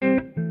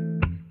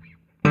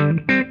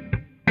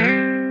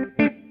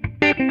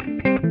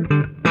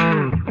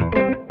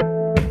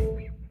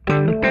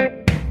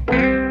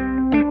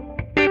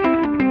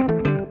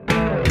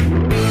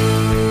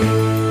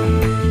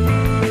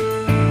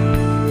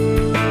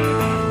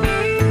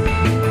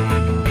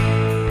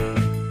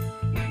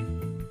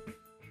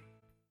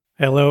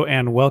Hello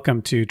and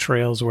welcome to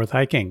Trails Worth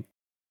Hiking,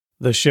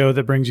 the show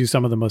that brings you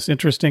some of the most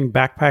interesting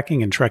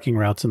backpacking and trekking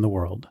routes in the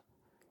world.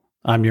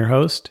 I'm your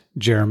host,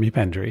 Jeremy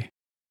Pendry.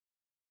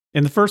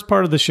 In the first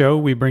part of the show,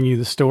 we bring you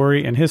the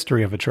story and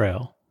history of a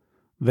trail.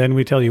 Then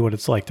we tell you what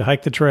it's like to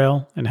hike the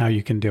trail and how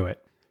you can do it.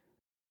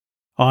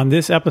 On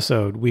this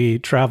episode, we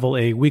travel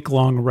a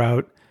week-long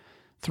route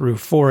through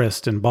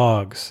forest and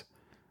bogs,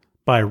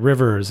 by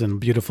rivers and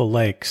beautiful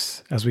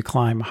lakes, as we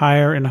climb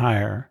higher and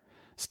higher,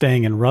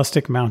 staying in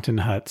rustic mountain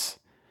huts,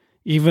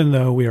 even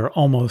though we are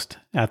almost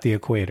at the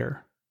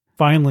equator.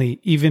 Finally,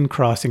 even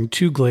crossing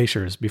 2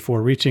 glaciers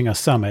before reaching a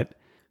summit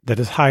that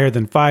is higher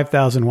than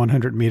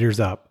 5,100 meters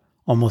up,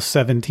 almost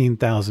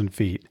 17,000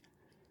 feet,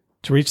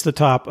 to reach the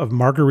top of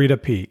Margarita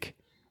Peak,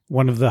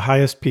 one of the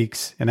highest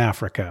peaks in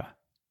Africa.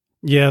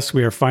 Yes,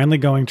 we are finally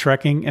going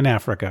trekking in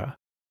Africa.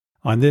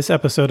 On this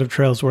episode of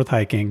Trails Worth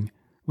Hiking,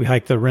 we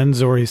hike the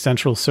Rwenzori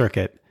Central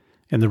Circuit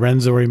in the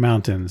Rwenzori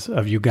Mountains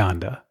of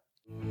Uganda.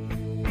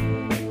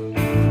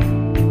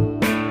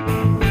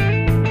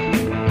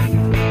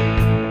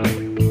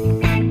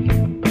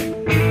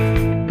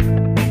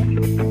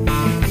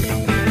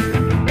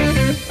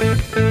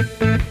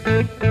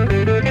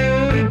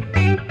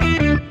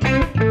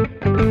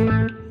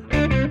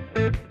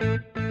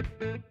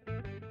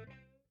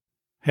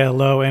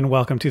 Hello and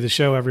welcome to the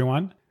show,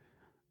 everyone.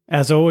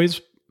 As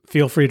always,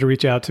 feel free to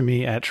reach out to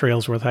me at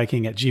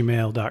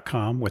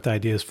trailsworthhiking@gmail.com with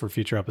ideas for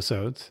future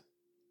episodes.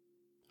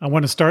 I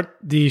want to start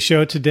the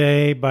show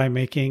today by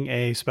making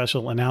a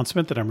special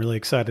announcement that I'm really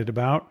excited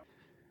about.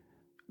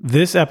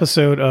 This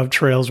episode of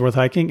Trails Worth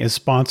Hiking is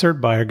sponsored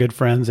by our good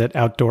friends at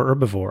Outdoor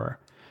Herbivore,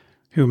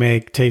 who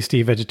make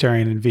tasty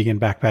vegetarian and vegan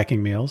backpacking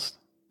meals.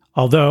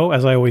 Although,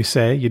 as I always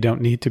say, you don't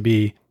need to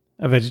be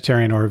a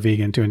vegetarian or a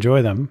vegan to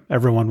enjoy them.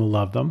 Everyone will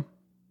love them.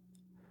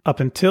 Up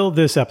until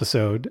this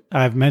episode,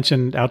 I've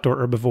mentioned Outdoor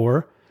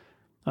Herbivore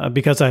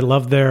because I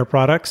love their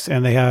products,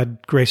 and they had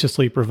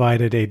graciously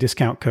provided a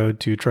discount code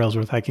to Trails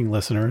Worth Hiking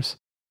listeners,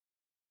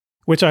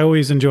 which I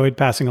always enjoyed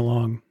passing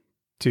along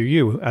to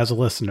you as a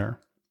listener.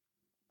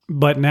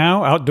 But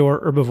now Outdoor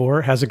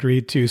Herbivore has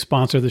agreed to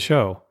sponsor the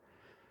show,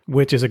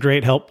 which is a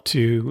great help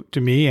to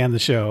me and the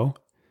show.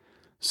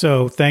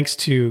 So thanks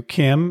to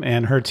Kim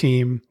and her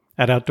team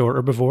at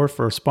Outdoor Herbivore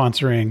for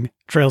sponsoring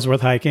Trails Worth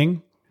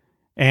Hiking.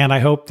 And I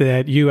hope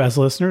that you as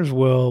listeners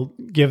will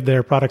give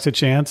their products a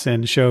chance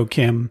and show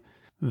Kim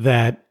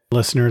that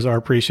listeners are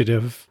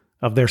appreciative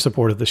of their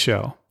support of the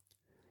show.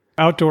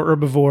 Outdoor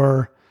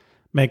Herbivore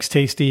makes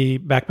tasty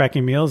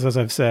backpacking meals, as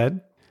I've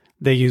said.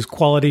 They use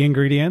quality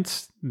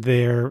ingredients.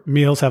 Their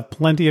meals have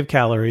plenty of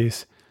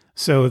calories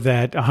so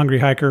that a hungry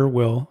hiker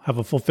will have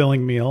a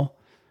fulfilling meal.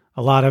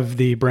 A lot of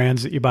the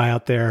brands that you buy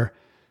out there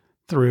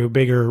through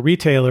bigger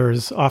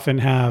retailers often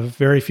have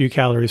very few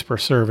calories per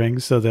serving,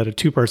 so that a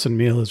 2-person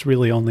meal is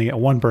really only a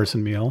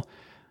 1-person meal.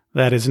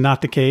 That is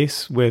not the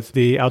case with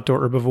the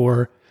Outdoor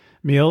Herbivore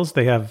meals.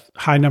 They have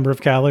a high number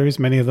of calories,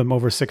 many of them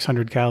over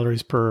 600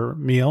 calories per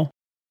meal.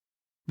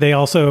 They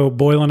also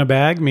boil in a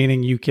bag,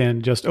 meaning you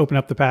can just open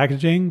up the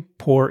packaging,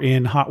 pour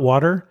in hot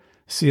water,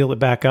 seal it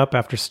back up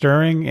after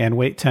stirring, and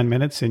wait 10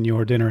 minutes and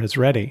your dinner is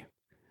ready.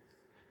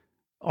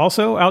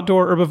 Also,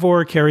 Outdoor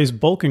Herbivore carries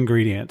bulk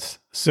ingredients.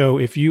 So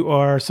if you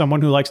are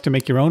someone who likes to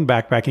make your own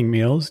backpacking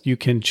meals, you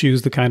can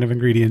choose the kind of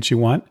ingredients you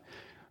want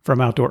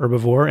from Outdoor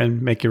Herbivore and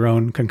make your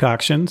own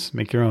concoctions,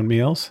 make your own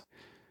meals.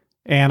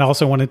 And I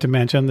also wanted to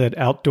mention that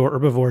Outdoor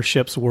Herbivore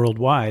ships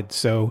worldwide.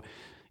 So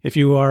if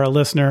you are a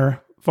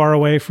listener far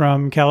away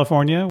from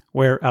California,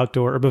 where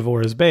Outdoor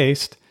Herbivore is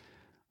based,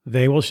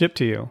 they will ship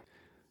to you.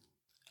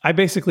 I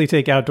basically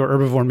take Outdoor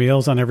Herbivore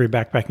meals on every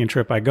backpacking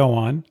trip I go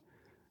on.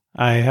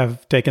 I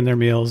have taken their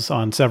meals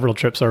on several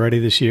trips already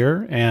this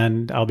year,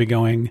 and I'll be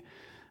going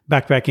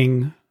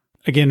backpacking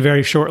again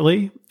very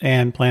shortly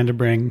and plan to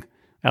bring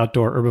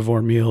Outdoor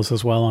Herbivore meals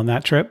as well on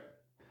that trip.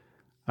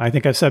 I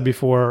think I've said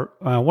before,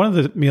 one of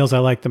the meals I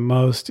like the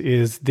most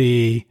is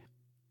the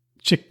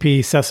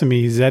chickpea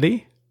sesame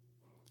ziti.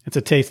 It's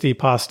a tasty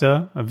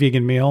pasta, a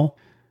vegan meal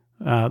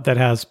that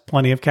has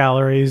plenty of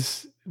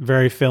calories,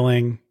 very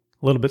filling,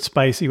 a little bit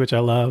spicy, which I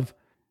love.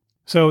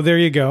 So there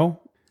you go.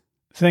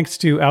 Thanks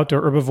to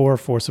Outdoor Herbivore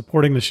for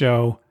supporting the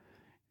show,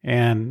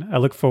 and I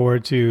look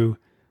forward to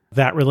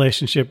that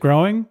relationship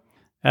growing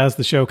as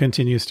the show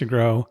continues to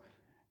grow.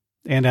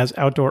 And as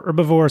Outdoor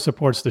Herbivore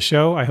supports the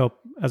show, I hope,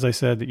 as I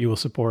said, that you will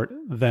support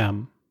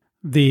them.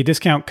 The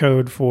discount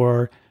code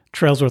for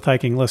Trails Worth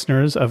Hiking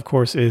listeners, of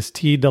course, is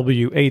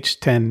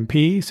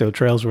TWH10P, so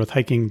Trails Worth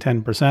Hiking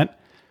 10%.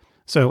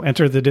 So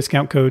enter the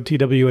discount code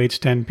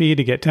TWH10P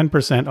to get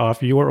 10%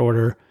 off your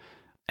order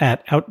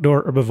at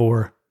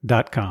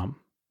outdoorherbivore.com.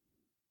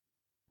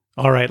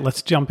 All right,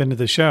 let's jump into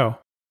the show.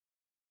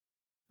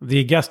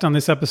 The guest on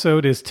this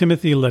episode is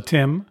Timothy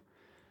Latim.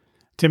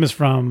 Tim is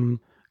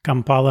from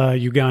Kampala,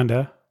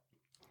 Uganda,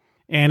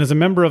 and is a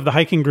member of the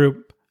hiking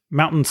group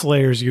Mountain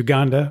Slayers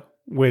Uganda,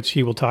 which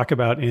he will talk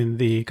about in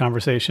the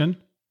conversation.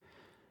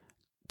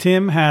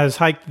 Tim has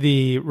hiked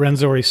the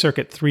Rwenzori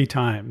circuit 3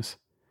 times.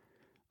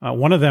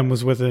 One of them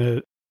was with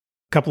a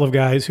couple of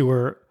guys who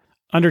were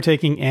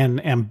undertaking an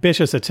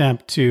ambitious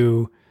attempt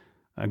to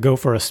go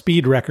for a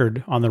speed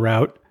record on the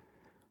route,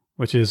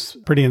 which is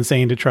pretty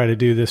insane to try to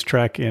do this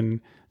trek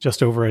in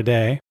just over a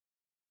day.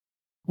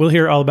 We'll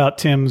hear all about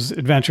Tim's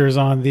adventures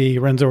on the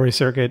Rwenzori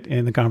circuit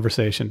in the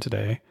conversation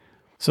today.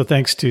 So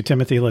thanks to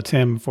Timothy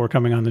Latim for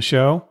coming on the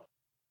show.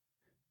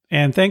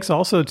 And thanks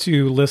also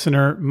to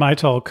listener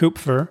Maital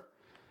Kupfer.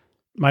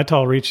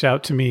 Maital reached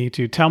out to me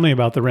to tell me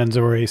about the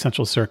Rwenzori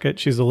Central Circuit.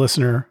 She's a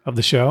listener of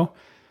the show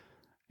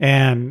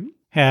and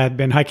had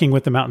been hiking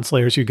with the Mountain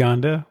Slayers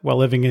Uganda while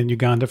living in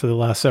Uganda for the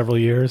last several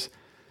years,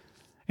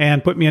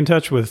 and put me in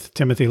touch with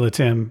Timothy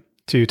Latim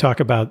to talk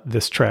about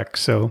this trek.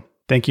 So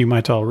thank you,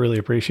 Maital. Really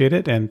appreciate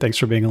it. And thanks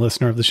for being a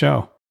listener of the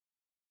show.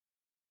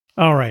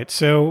 All right.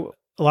 So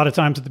a lot of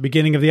times at the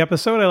beginning of the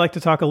episode, I like to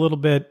talk a little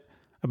bit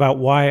about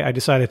why I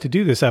decided to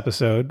do this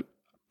episode.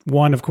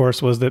 One, of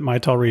course, was that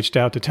Maital reached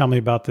out to tell me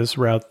about this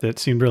route that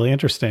seemed really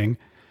interesting.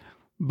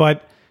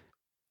 But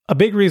a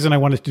big reason I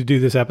wanted to do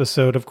this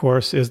episode, of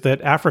course, is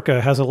that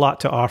Africa has a lot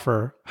to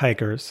offer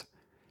hikers.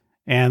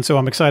 And so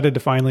I'm excited to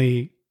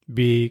finally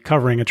be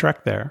covering a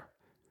trek there.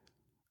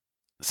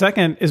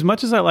 Second, as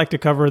much as I like to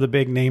cover the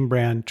big name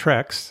brand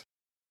treks,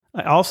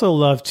 I also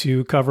love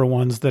to cover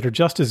ones that are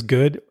just as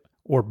good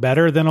or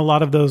better than a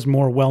lot of those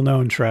more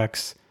well-known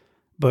treks,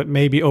 but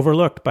may be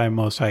overlooked by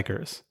most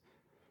hikers.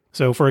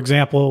 So, for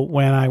example,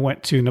 when I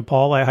went to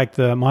Nepal, I hiked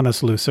the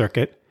Manaslu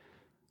circuit.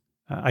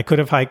 I could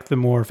have hiked the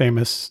more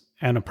famous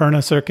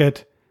Annapurna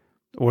circuit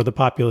or the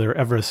popular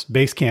Everest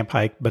Base Camp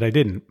hike, but I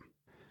didn't.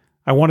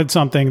 I wanted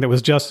something that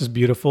was just as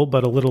beautiful,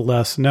 but a little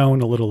less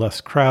known, a little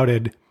less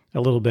crowded,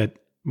 a little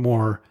bit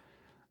more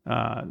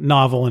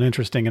novel and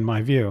interesting in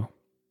my view.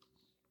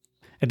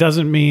 It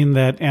doesn't mean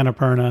that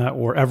Annapurna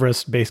or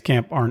Everest Base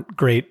Camp aren't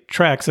great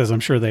treks, as I'm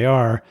sure they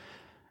are,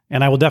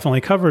 and I will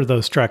definitely cover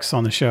those treks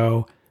on the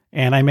show,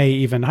 and I may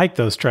even hike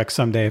those treks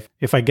someday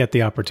if I get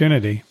the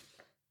opportunity.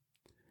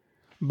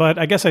 But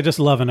I guess I just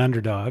love an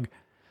underdog.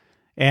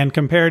 And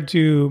compared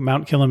to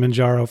Mount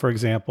Kilimanjaro, for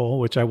example,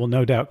 which I will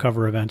no doubt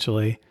cover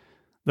eventually,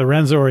 the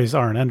Rwenzoris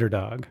are an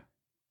underdog.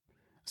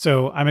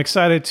 So I'm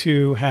excited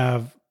to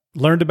have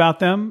learned about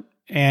them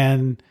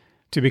and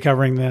to be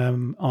covering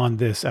them on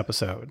this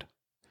episode.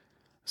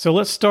 So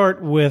let's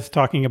start with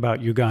talking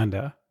about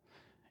Uganda.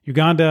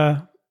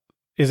 Uganda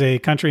is a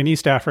country in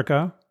East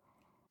Africa.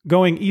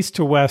 Going east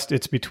to west,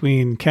 it's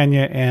between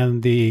Kenya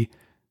and the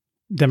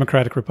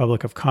Democratic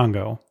Republic of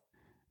Congo.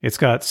 It's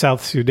got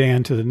South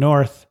Sudan to the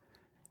north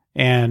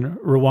and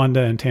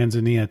Rwanda and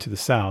Tanzania to the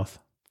south.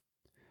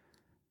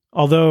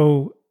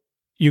 Although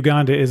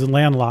Uganda is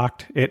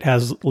landlocked, it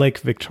has Lake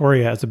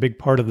Victoria as a big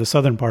part of the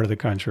southern part of the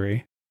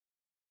country.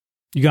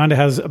 Uganda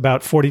has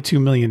about 42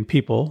 million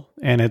people,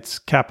 and its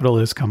capital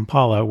is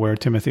Kampala, where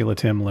Timothy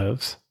Latim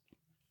lives.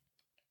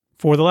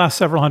 For the last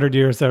several hundred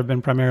years, there have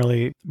been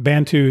primarily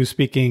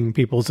Bantu-speaking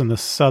peoples in the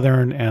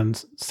southern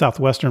and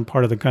southwestern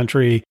part of the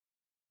country,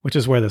 which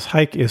is where this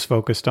hike is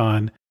focused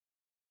on.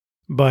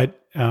 But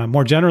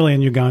more generally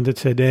in Uganda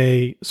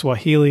today,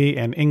 Swahili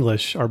and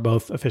English are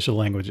both official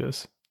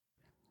languages.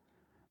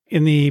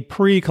 In the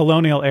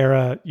pre-colonial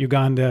era,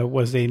 Uganda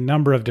was a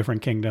number of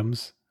different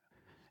kingdoms.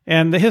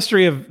 And the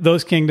history of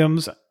those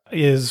kingdoms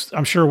is,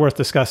 I'm sure, worth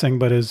discussing,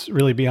 but is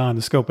really beyond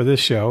the scope of this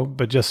show.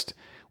 But just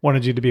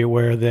wanted you to be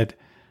aware that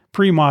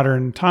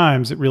pre-modern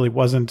times, it really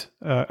wasn't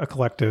a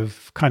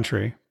collective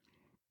country.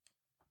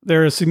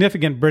 There is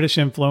significant British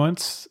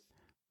influence.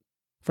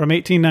 From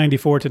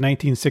 1894 to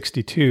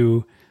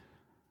 1962,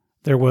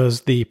 there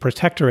was the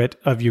Protectorate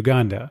of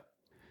Uganda.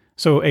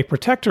 So a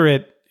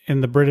protectorate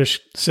in the British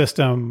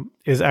system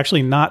is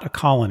actually not a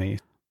colony.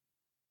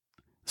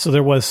 So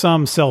there was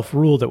some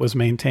self-rule that was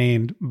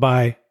maintained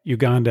by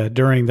Uganda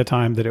during the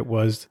time that it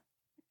was,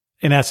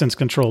 in essence,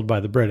 controlled by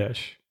the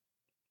British.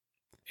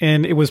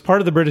 And it was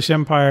part of the British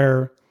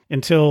Empire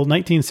until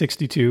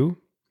 1962,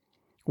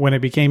 when it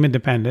became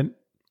independent.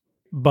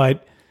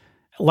 But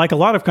like a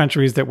lot of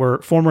countries that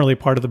were formerly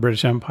part of the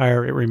British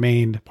Empire, it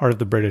remained part of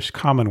the British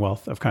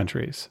Commonwealth of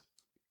countries.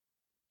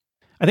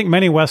 I think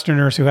many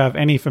Westerners who have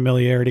any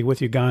familiarity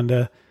with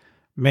Uganda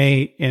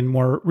may, in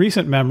more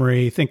recent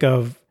memory, think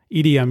of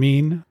Idi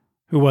Amin,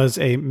 who was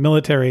a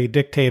military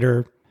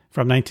dictator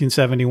from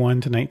 1971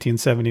 to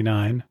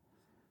 1979.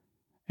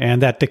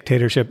 And that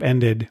dictatorship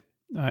ended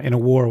in a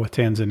war with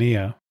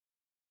Tanzania.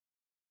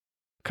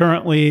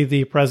 Currently,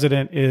 the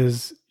president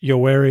is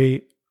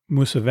Yoweri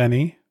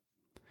Museveni,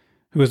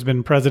 who has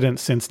been president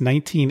since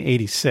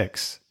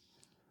 1986.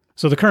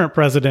 So the current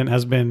president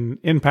has been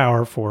in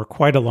power for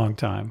quite a long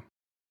time.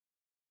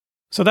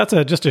 So that's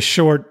just a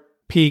short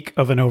peek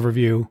of an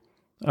overview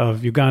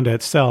of Uganda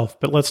itself,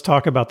 but let's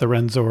talk about the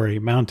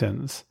Rwenzori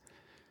Mountains.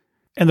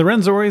 And the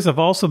Rwenzoris have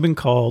also been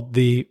called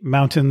the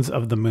Mountains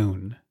of the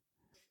Moon.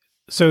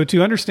 So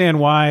to understand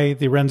why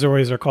the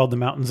Rwenzoris are called the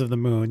Mountains of the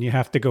Moon, you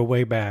have to go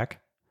way back.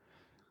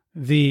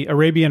 The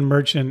Arabian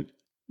merchant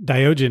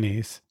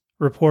Diogenes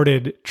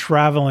reported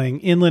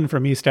traveling inland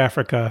from East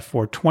Africa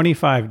for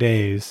 25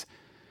 days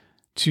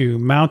to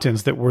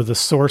mountains that were the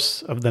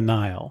source of the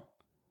Nile.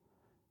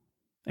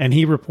 And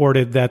he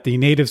reported that the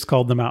natives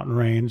called the mountain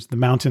range the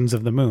Mountains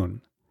of the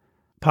Moon,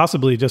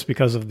 possibly just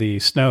because of the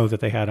snow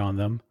that they had on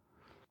them.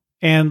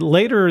 And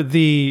later,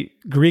 the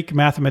Greek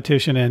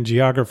mathematician and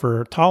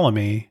geographer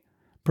Ptolemy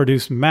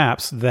produced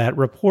maps that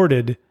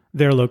reported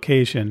their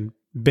location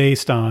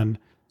based on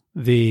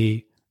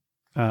the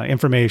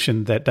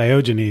information that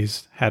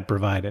Diogenes had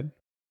provided.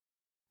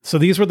 So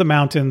these were the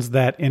mountains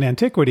that in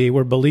antiquity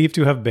were believed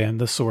to have been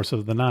the source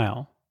of the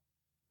Nile.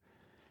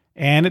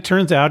 And it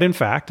turns out, in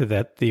fact,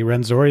 that the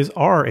Rwenzori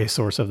are a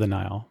source of the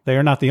Nile. They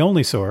are not the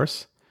only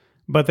source,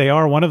 but they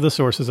are one of the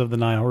sources of the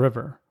Nile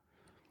River.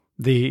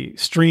 The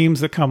streams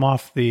that come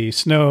off the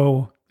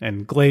snow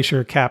and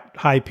glacier-capped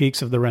high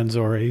peaks of the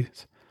Rwenzori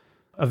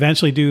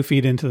eventually do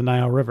feed into the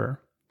Nile River.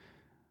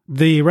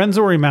 The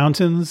Rwenzori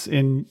Mountains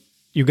in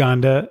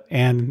Uganda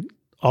and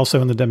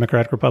also in the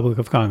Democratic Republic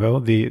of Congo,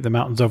 the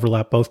mountains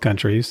overlap both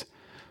countries,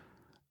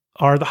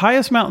 are the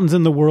highest mountains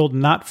in the world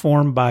not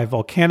formed by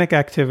volcanic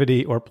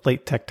activity or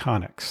plate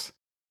tectonics.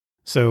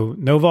 So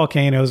no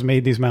volcanoes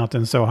made these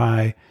mountains so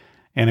high,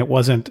 and it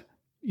wasn't,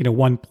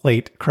 one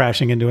plate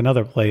crashing into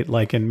another plate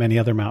like in many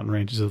other mountain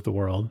ranges of the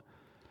world.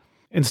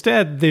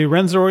 Instead, the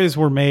Rwenzori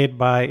were made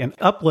by an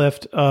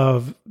uplift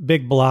of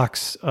big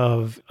blocks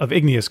of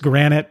igneous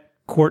granite,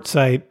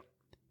 quartzite,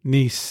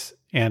 gneiss,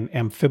 and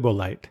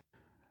amphibolite.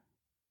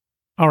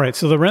 All right,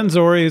 so the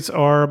Rwenzori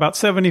are about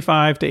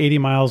 75 to 80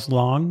 miles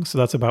long, so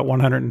that's about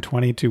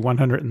 120 to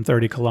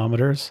 130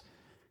 kilometers,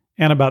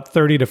 and about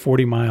 30 to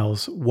 40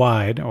 miles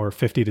wide, or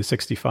 50 to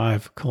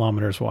 65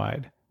 kilometers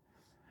wide.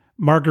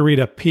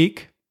 Margarita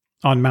Peak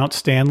on Mount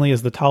Stanley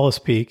is the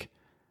tallest peak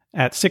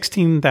at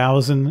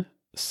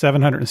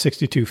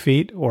 16,762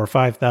 feet, or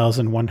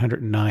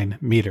 5,109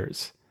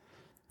 meters.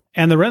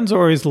 And the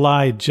Rwenzori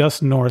lie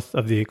just north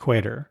of the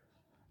equator.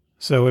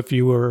 So if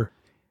you were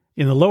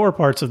in the lower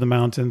parts of the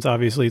mountains,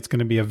 obviously it's going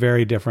to be a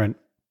very different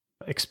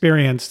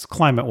experience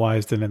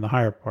climate-wise than in the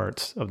higher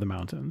parts of the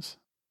mountains.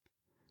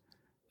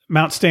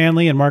 Mount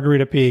Stanley and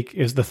Margarita Peak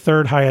is the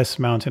third highest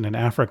mountain in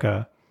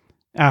Africa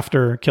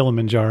after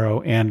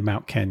Kilimanjaro and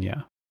Mount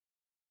Kenya.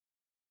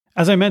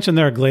 As I mentioned,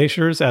 there are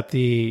glaciers at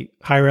the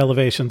higher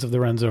elevations of the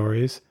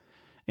Rwenzori.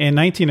 In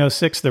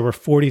 1906, there were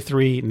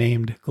 43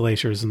 named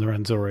glaciers in the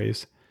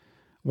Rwenzori.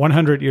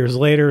 100 years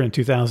later, in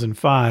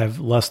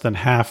 2005, less than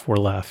half were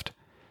left,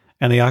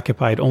 and they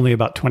occupied only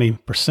about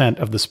 20%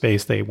 of the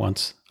space they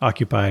once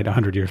occupied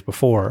 100 years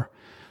before.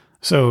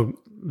 So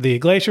the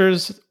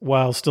glaciers,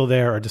 while still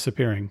there, are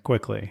disappearing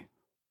quickly.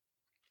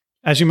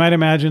 As you might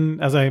imagine,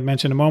 as I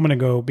mentioned a moment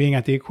ago, being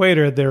at the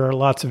equator, there are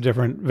lots of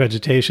different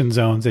vegetation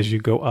zones as you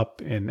go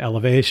up in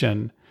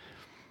elevation.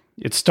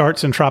 It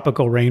starts in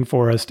tropical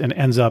rainforest and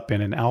ends up in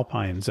an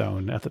alpine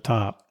zone at the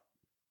top.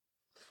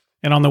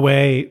 And on the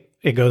way,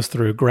 it goes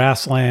through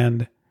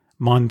grassland,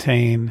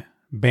 montane,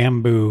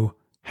 bamboo,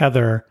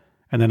 heather,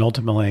 and then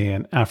ultimately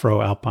an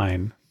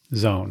Afro-alpine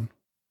zone.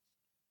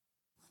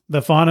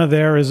 The fauna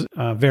there is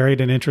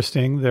varied and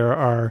interesting. There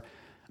are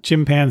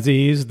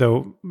chimpanzees,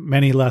 though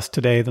many less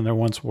today than there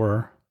once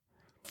were.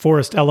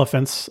 Forest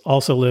elephants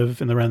also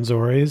live in the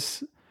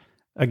Rwenzori,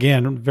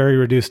 again, very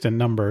reduced in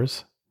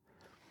numbers.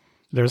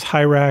 There's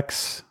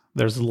hyrax,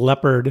 there's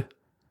leopard,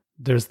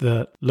 there's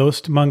the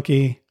lost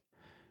monkey.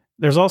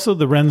 There's also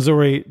the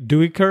Rwenzori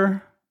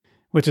duiker,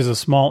 which is a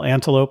small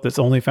antelope that's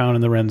only found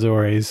in the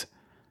Rwenzori,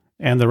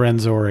 and the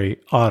Rwenzori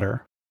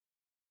otter.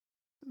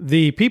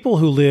 The people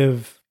who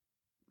live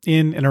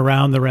in and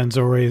around the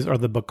Rwenzori are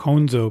the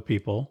Bakonzo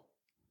people.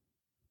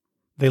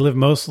 They live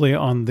mostly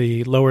on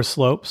the lower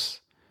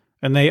slopes,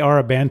 and they are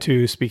a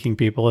Bantu-speaking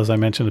people, as I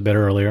mentioned a bit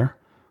earlier.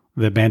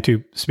 The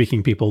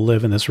Bantu-speaking people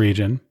live in this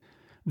region.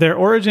 Their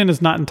origin is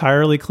not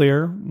entirely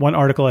clear. One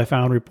article I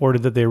found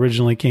reported that they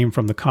originally came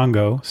from the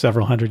Congo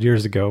several hundred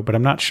years ago, but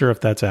I'm not sure if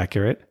that's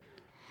accurate.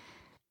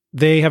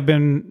 They have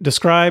been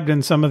described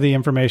in some of the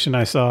information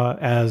I saw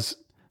as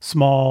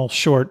small,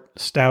 short,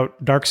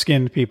 stout,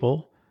 dark-skinned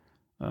people,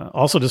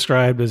 also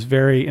described as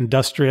very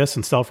industrious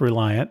and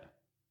self-reliant.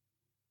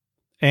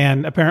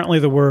 And apparently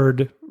the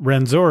word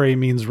Rwenzori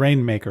means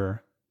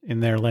rainmaker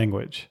in their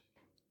language.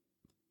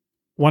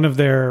 One of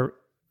their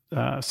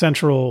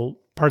central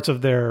parts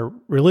of their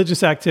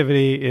religious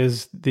activity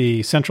is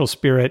the central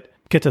spirit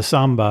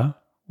Kitasamba,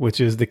 which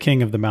is the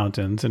king of the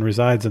mountains and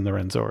resides in the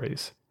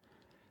Rwenzori.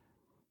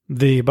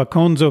 The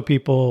Bakonzo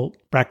people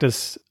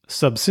practice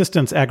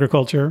subsistence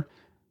agriculture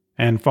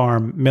and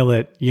farm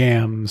millet,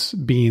 yams,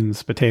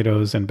 beans,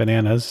 potatoes, and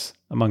bananas,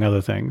 among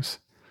other things.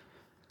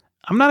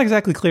 I'm not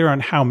exactly clear on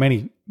how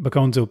many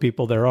Bakonzo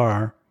people there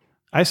are.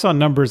 I saw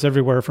numbers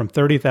everywhere from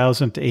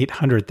 30,000 to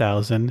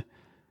 800,000,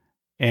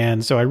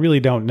 and so I really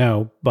don't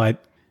know.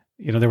 But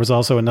there was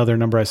also another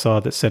number I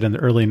saw that said in the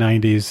early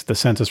 90s, the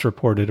census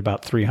reported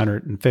about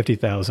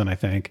 350,000, I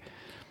think.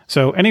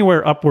 So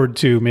anywhere upward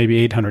to maybe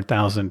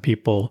 800,000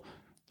 people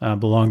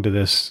belong to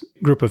this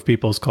group of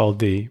peoples called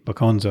the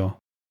Bakonzo.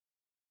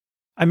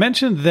 I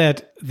mentioned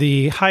that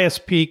the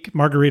highest peak,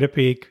 Margarita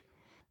Peak,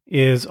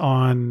 is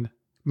on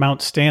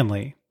Mount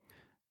Stanley.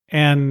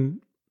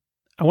 And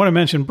I want to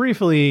mention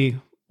briefly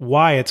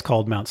why it's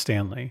called Mount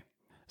Stanley.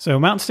 So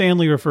Mount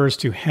Stanley refers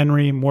to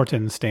Henry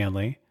Morton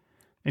Stanley,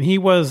 and he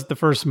was the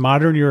first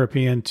modern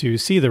European to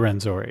see the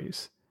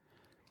Renzores.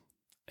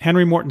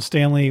 Henry Morton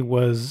Stanley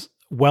was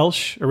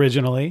Welsh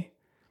originally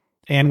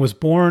and was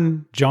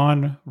born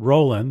John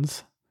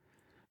Rowlands.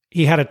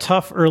 He had a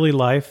tough early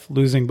life,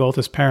 losing both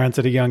his parents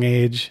at a young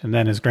age and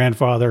then his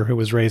grandfather who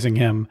was raising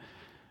him,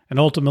 and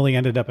ultimately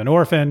ended up an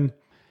orphan.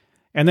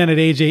 And then at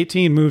age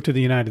 18 moved to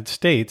the United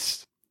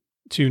States,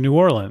 to New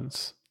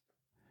Orleans.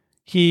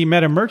 He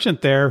met a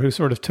merchant there who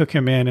sort of took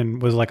him in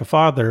and was like a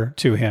father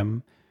to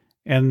him.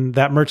 And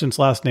that merchant's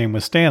last name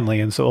was Stanley.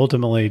 And so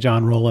ultimately,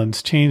 John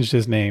Rowlands changed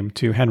his name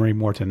to Henry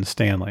Morton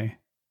Stanley.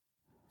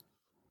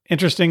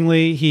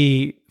 Interestingly,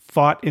 he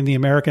fought in the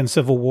American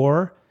Civil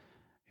War.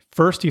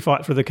 First, he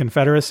fought for the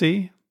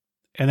Confederacy,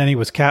 and then he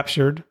was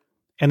captured,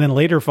 and then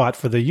later fought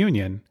for the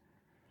Union.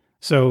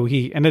 So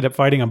he ended up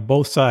fighting on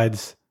both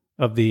sides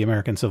of the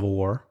American Civil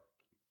War.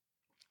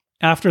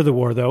 After the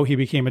war, though, he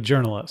became a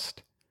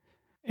journalist.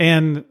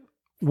 And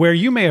where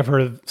you may have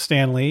heard of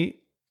Stanley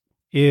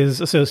is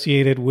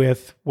associated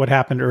with what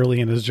happened early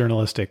in his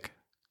journalistic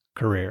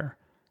career.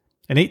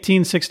 In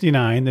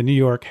 1869, the New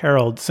York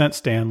Herald sent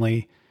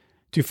Stanley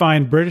to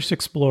find British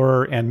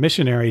explorer and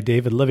missionary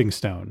David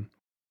Livingstone,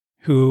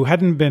 who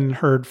hadn't been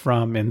heard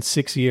from in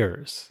 6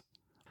 years.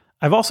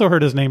 I've also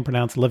heard his name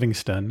pronounced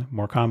Livingston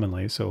more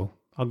commonly, so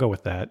I'll go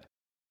with that.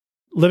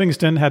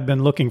 Livingstone had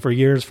been looking for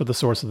years for the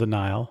source of the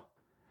Nile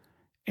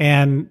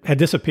and had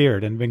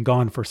disappeared and been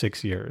gone for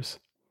 6 years,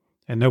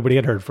 and nobody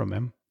had heard from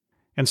him.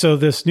 And so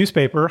this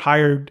newspaper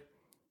hired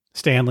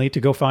Stanley to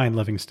go find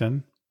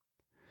Livingstone,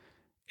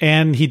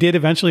 and he did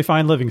eventually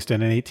find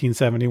Livingstone in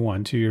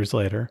 1871, 2 years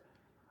later,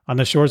 on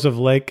the shores of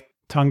Lake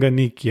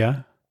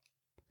Tanganyika,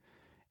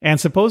 and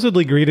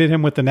supposedly greeted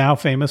him with the now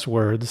famous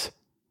words,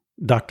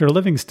 "Dr.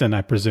 Livingstone,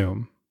 I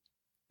presume."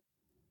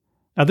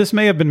 Now, this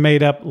may have been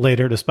made up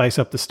later to spice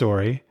up the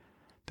story,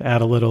 to add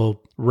a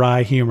little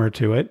wry humor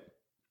to it.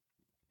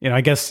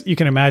 I guess you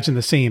can imagine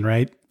the scene,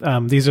 right?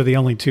 These are the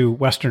only two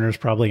Westerners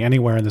probably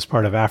anywhere in this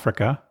part of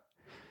Africa.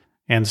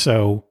 And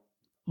so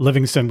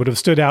Livingstone would have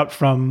stood out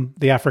from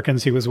the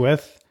Africans he was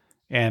with,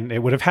 and it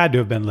would have had to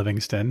have been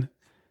Livingstone.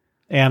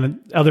 And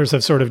others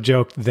have sort of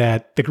joked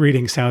that the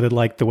greeting sounded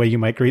like the way you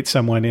might greet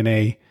someone in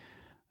a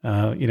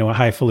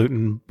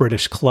highfalutin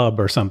British club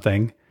or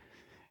something.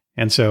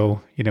 And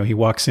so, he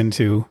walks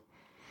into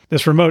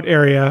this remote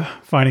area,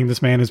 finding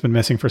this man who's been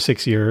missing for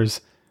 6 years,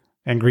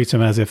 and greets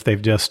him as if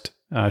they've just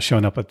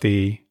shown up at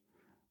their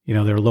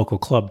local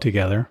club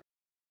together.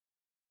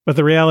 But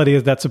the reality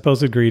is that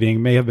supposed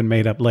greeting may have been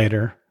made up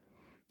later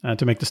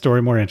to make the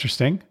story more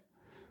interesting.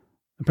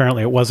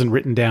 Apparently, it wasn't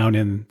written down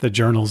in the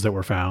journals that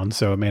were found,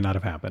 so it may not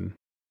have happened.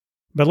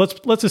 But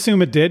let's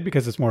assume it did,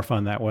 because it's more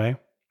fun that way.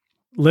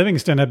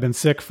 Livingstone had been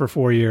sick for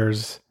 4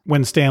 years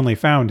when Stanley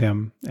found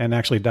him, and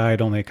actually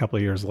died only a couple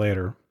of years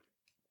later.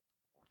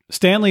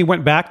 Stanley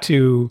went back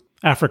to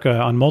Africa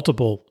on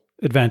multiple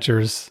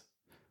adventures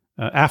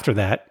after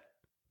that,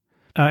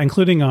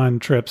 including on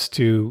trips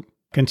to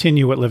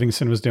continue what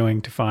Livingstone was doing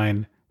to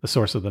find the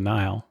source of the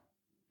Nile.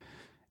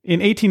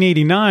 In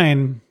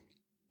 1889,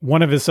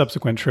 one of his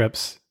subsequent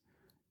trips,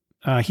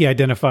 he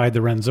identified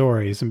the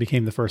Renzores and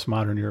became the first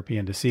modern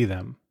European to see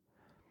them.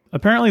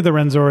 Apparently, the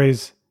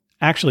Renzores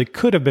actually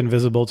could have been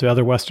visible to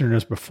other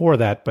Westerners before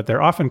that, but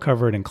they're often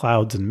covered in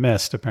clouds and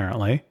mist,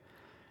 apparently,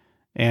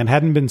 and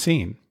hadn't been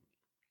seen.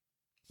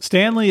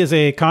 Stanley is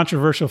a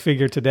controversial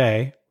figure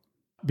today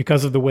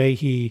because of the way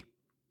he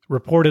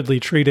reportedly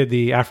treated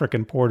the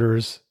African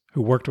porters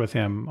who worked with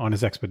him on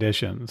his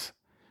expeditions.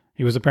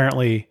 He was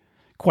apparently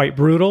quite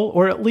brutal,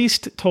 or at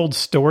least told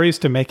stories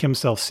to make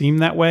himself seem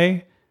that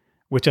way,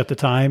 which at the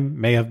time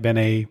may have been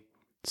a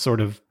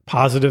sort of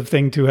positive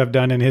thing to have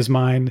done in his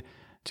mind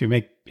to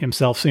make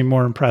himself seem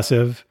more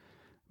impressive.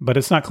 But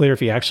it's not clear if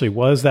he actually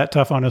was that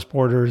tough on his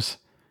porters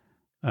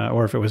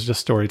or if it was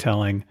just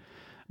storytelling.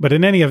 But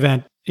in any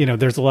event,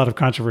 there's a lot of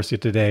controversy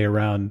today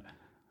around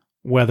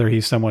whether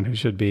he's someone who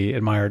should be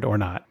admired or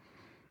not.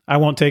 I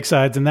won't take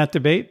sides in that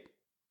debate,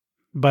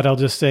 but I'll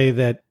just say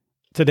that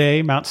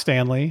today, Mount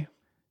Stanley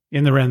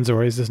in the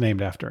Renzores is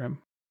named after him.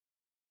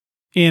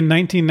 In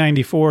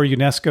 1994,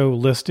 UNESCO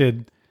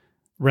listed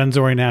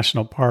Renzori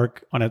National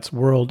Park on its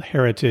World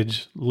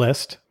Heritage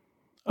list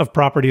of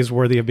properties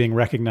worthy of being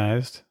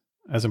recognized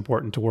as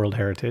important to World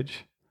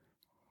Heritage.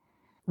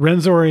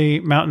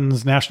 Renzori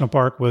Mountains National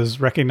Park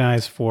was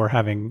recognized for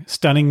having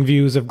stunning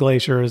views of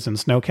glaciers and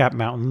snow-capped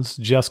mountains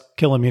just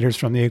kilometers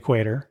from the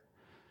equator,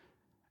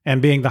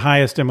 and being the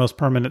highest and most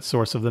permanent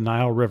source of the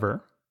Nile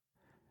River.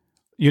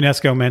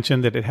 UNESCO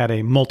mentioned that it had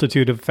a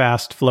multitude of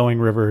fast-flowing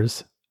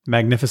rivers,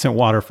 magnificent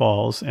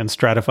waterfalls, and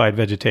stratified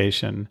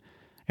vegetation,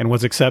 and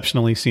was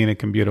exceptionally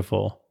scenic and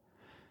beautiful,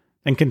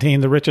 and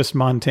contained the richest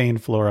montane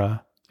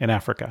flora in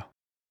Africa.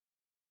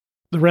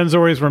 The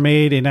Renzores were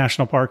made a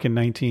national park in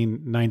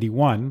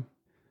 1991,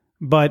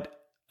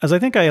 but as I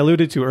think I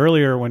alluded to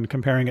earlier when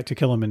comparing it to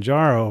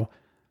Kilimanjaro,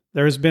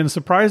 there has been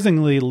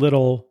surprisingly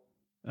little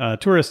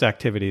tourist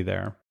activity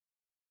there.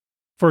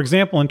 For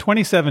example, in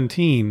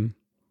 2017,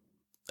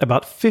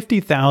 about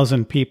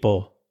 50,000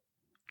 people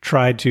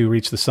tried to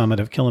reach the summit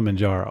of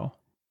Kilimanjaro.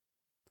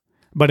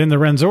 But in the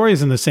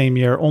Rwenzoris in the same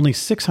year, only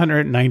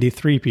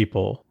 693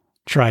 people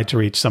tried to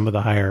reach some of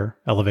the higher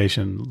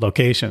elevation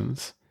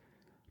locations,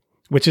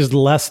 which is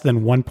less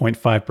than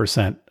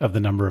 1.5% of the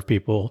number of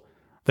people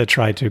that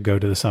tried to go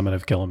to the summit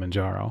of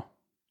Kilimanjaro.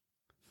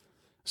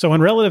 So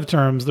in relative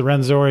terms, the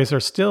Rwenzoris are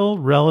still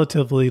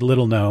relatively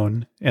little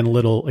known and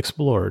little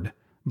explored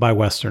by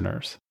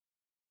Westerners.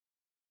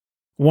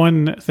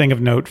 One thing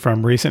of note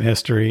from recent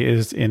history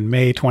is in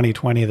May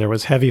 2020, there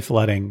was heavy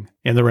flooding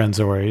in the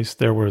Rwenzoris.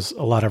 There was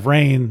a lot of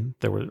rain,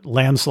 there were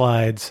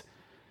landslides,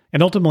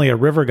 and ultimately a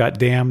river got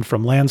dammed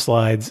from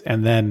landslides,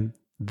 and then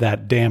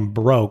that dam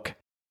broke,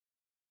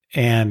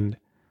 and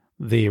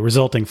the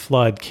resulting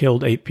flood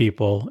killed 8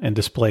 people and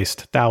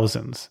displaced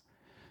thousands.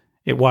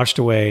 It washed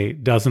away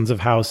dozens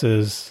of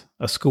houses,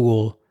 a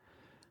school,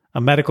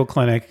 a medical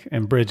clinic,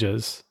 and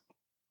bridges.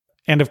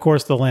 And of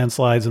course, the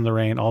landslides and the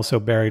rain also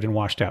buried and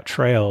washed out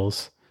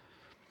trails,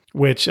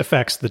 which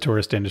affects the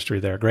tourist industry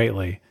there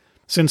greatly.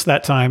 Since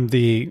that time,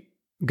 the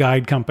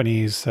guide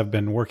companies have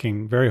been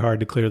working very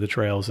hard to clear the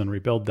trails and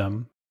rebuild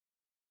them.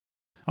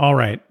 All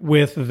right,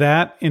 with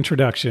that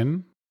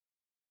introduction,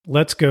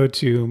 let's go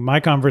to my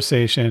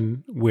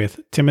conversation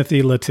with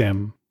Timothy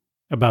Latim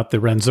about the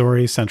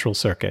Rwenzori Central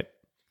Circuit.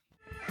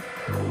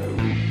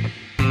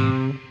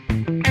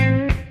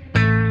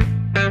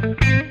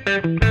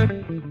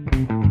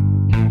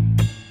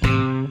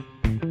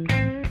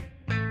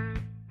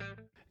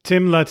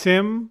 Tim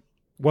Latim,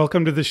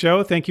 welcome to the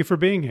show. Thank you for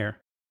being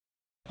here.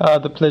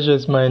 The pleasure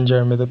is mine,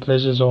 Jeremy. The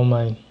pleasure is all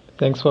mine.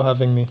 Thanks for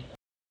having me.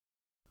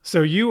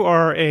 So you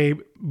are a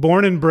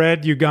born and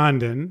bred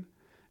Ugandan,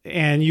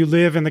 and you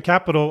live in the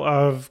capital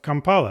of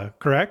Kampala,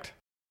 correct?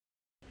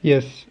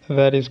 Yes,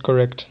 that is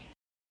correct.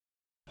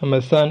 I'm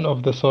a son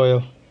of the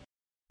soil.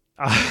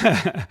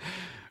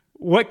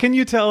 What can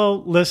you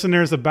tell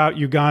listeners about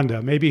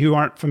Uganda, maybe who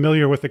aren't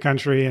familiar with the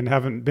country and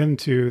haven't been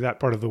to that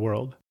part of the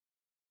world?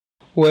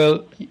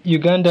 Well,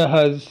 Uganda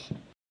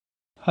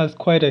has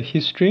quite a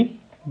history,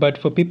 but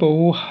for people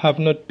who have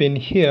not been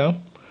here,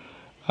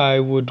 I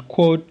would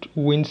quote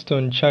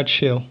Winston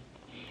Churchill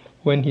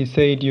when he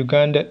said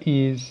Uganda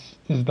is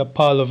the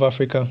pearl of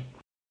Africa.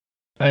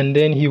 And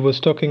then he was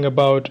talking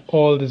about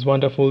all these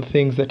wonderful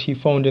things that he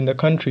found in the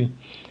country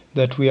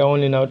that we are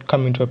only now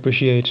coming to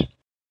appreciate.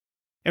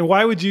 And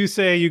why would you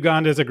say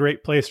Uganda is a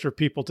great place for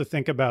people to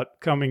think about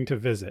coming to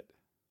visit?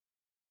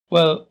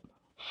 Well,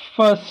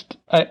 first,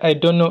 I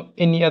don't know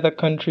any other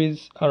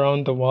countries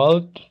around the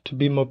world, to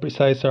be more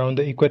precise, around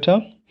the equator,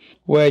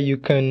 where you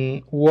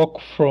can walk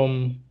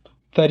from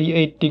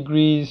 38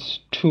 degrees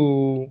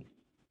to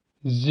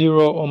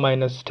 0 or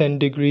minus 10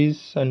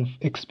 degrees and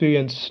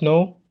experience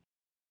snow.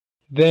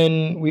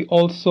 Then we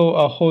also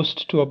are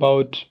host to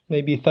about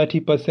maybe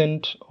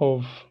 30%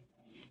 of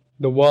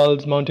the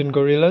world's mountain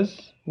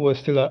gorillas who are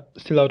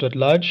still out at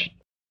large.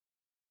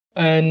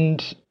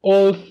 And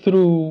all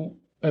through,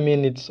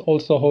 it's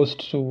also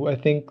host to, I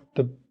think,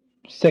 the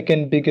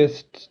second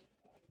biggest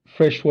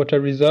freshwater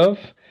reserve.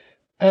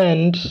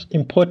 And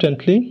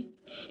importantly,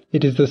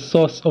 it is the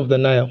source of the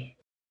Nile.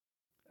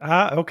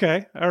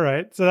 Okay. All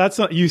right.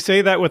 So you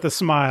say that with a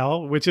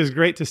smile, which is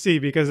great to see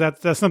because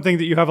that's something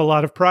that you have a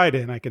lot of pride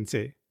in, I can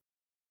see.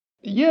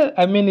 Yeah,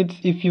 it's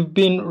if you've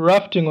been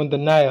rafting on the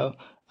Nile,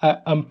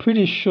 I'm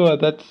pretty sure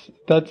that's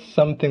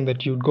something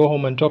that you'd go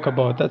home and talk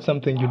about. That's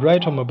something you'd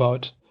write home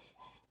about.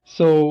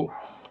 So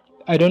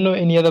I don't know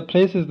any other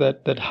places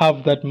that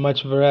have that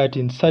much variety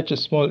in such a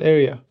small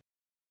area.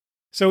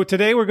 So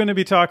today we're going to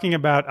be talking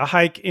about a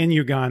hike in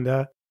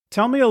Uganda.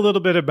 Tell me a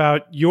little bit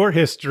about your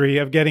history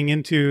of getting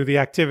into the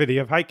activity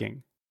of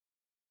hiking.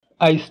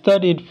 I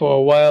studied for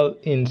a while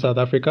in South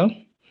Africa,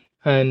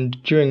 and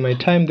during my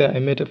time there, I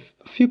met a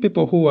few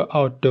people who were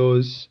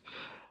outdoors.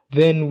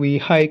 Then we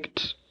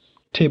hiked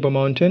Table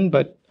Mountain,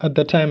 but at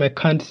the time I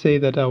can't say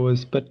that I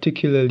was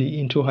particularly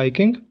into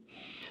hiking.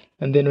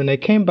 And then when I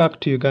came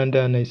back to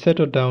Uganda and I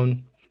settled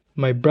down,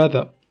 my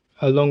brother,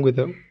 along with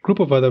a group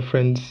of other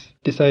friends,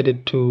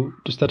 decided to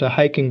start a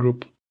hiking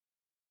group.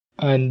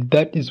 And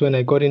that is when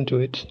I got into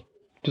it.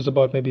 It was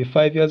about maybe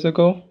 5 years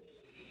ago.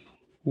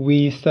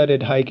 We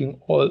started hiking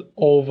all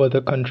over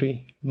the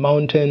country.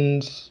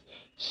 Mountains,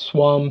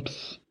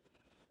 swamps,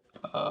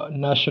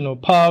 national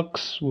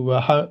parks. We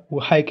were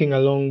hiking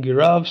along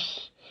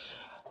giraffes,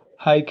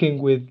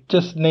 hiking with,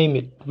 just name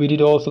it. We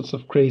did all sorts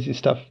of crazy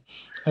stuff.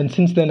 And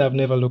since then, I've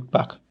never looked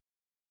back.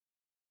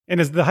 And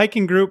is the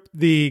hiking group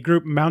the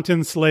group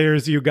Mountain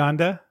Slayers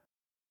Uganda?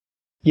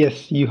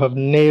 Yes, you have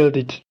nailed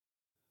it.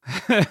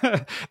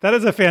 That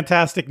is a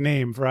fantastic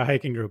name for a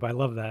hiking group. I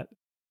love that.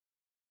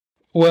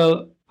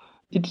 Well,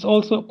 it's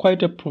also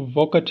quite a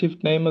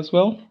provocative name as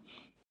well,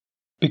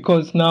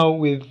 because now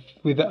with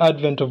the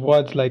advent of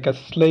words like a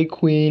slay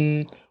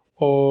queen,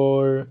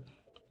 or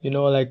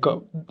like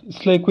a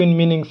slay queen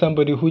meaning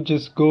somebody who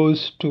just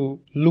goes to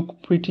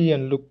look pretty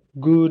and look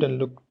good and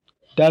look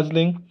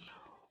dazzling,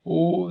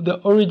 or the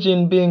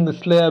origin being the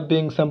slayer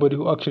being somebody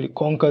who actually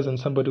conquers and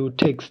somebody who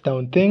takes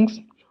down things,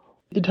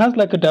 It has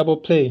like a double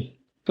play.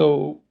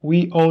 So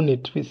we own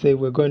it. We say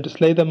we're going to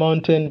slay the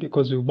mountain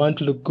because we want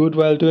to look good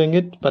while doing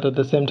it, but at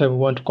the same time, we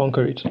want to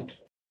conquer it.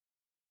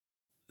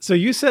 So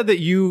you said that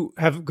you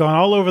have gone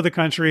all over the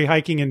country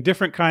hiking in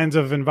different kinds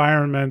of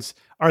environments.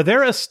 Are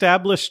there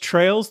established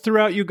trails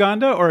throughout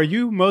Uganda, or are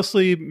you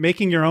mostly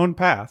making your own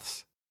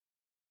paths?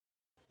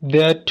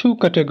 There are two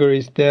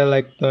categories. There are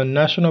like the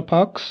national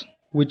parks,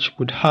 which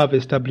would have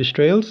established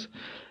trails,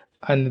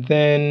 and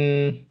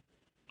then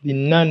the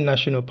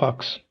non-national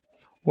parks,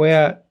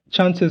 where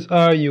chances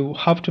are you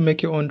have to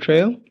make your own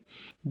trail,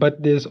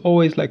 but there's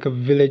always like a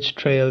village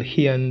trail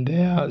here and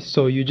there,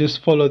 so you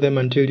just follow them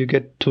until you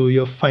get to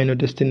your final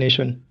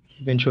destination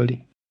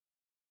eventually.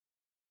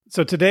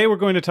 So today we're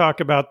going to talk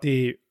about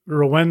the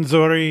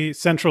Rwenzori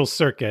Central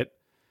Circuit.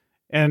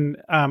 And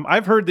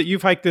I've heard that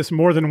you've hiked this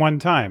more than one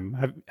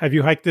time. Have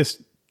you hiked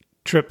this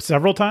trip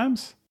several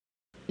times?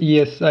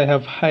 Yes, I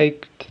have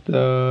hiked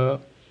the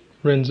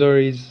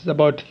Rwenzoris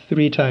about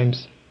 3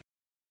 times.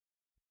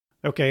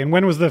 Okay, and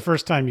when was the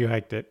first time you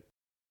hiked it?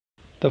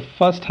 The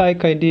first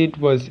hike I did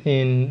was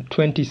in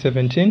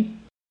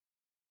 2017,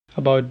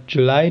 about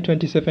July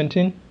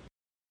 2017.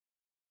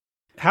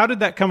 How did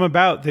that come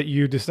about that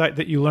you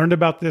learned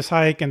about this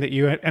hike and that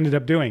you ended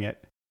up doing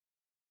it?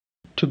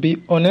 To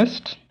be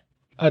honest,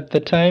 at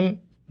the time,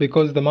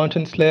 because the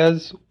mountain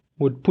slayers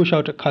would push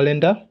out a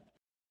calendar,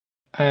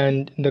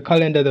 and in the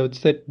calendar they would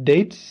set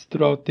dates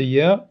throughout the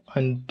year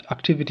and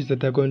activities that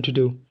they're going to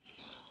do.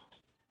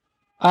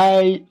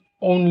 I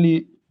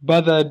only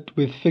bothered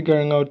with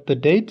figuring out the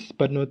dates,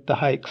 but not the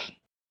hikes.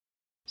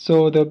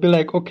 So they'll be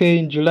like, okay,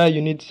 in July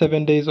you need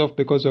 7 days off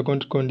because you're going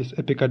to go on this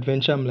epic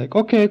adventure. I'm like,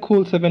 okay,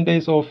 cool, 7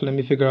 days off. Let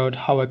me figure out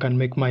how I can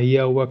make my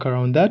year work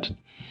around that.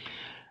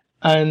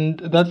 And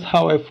that's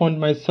how I found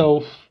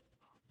myself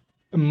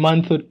a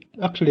month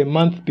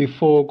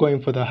before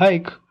going for the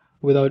hike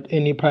without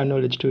any prior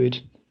knowledge to it.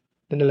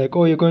 Then they're like,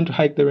 oh, you're going to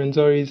hike the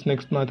Rwenzoris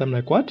next month. I'm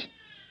like, what?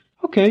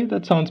 Okay,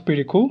 that sounds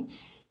pretty cool.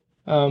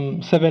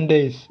 7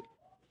 days.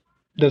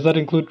 Does that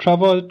include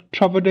travel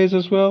days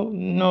as well?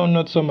 No,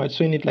 not so much.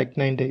 So you need like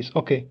 9 days.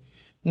 Okay,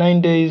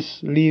 9 days,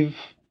 leave.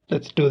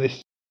 Let's do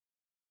this.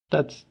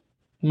 That's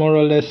more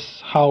or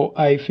less how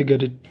I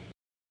figured it.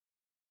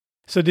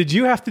 So did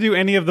you have to do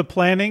any of the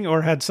planning,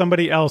 or had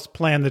somebody else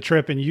plan the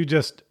trip and you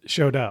just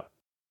showed up?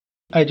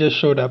 I just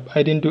showed up.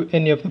 I didn't do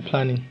any of the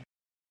planning,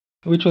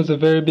 which was a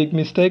very big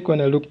mistake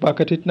when I look back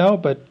at it now.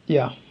 But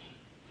yeah,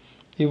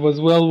 it was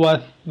well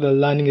worth the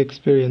learning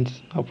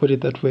experience. I'll put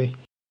it that way.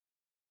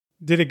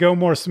 Did it go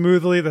more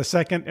smoothly the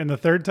second and the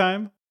third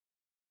time?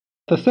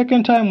 The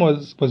second time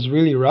was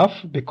really rough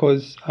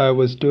because I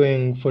was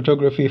doing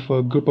photography for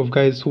a group of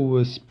guys who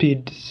were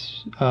speed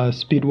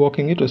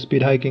walking it or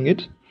speed hiking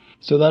it.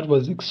 So that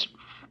was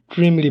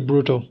extremely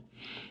brutal.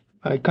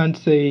 I can't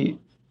say,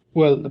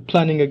 well, the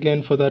planning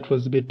again for that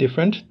was a bit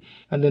different.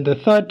 And then the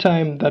third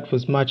time, that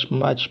was much,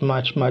 much,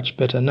 much, much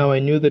better. Now I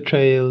knew the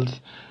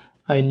trails,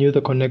 I knew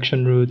the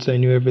connection routes, I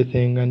knew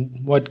everything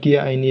and what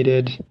gear I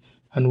needed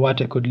and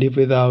what I could live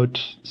without.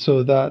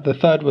 So the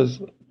third was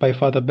by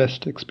far the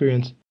best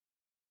experience.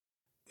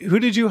 Who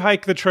did you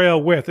hike the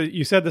trail with?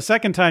 You said the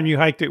second time you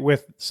hiked it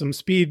with some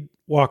speed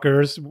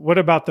walkers. What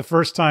about the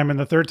first time and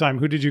the third time?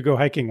 Who did you go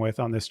hiking with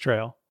on this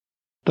trail?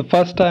 The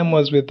first time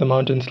was with the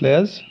mountain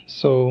slayers.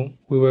 So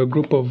we were a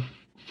group of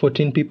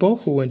 14 people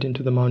who went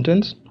into the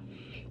mountains.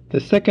 The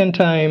second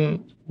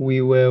time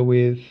we were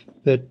with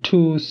the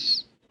two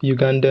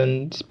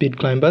Ugandan speed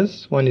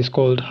climbers. One is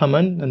called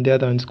Haman and the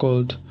other one is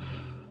called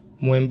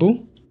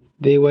Mwembu.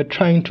 They were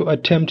trying to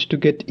attempt to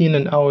get in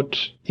and out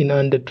in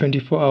under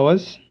 24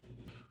 hours.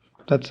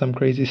 That's some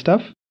crazy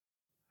stuff.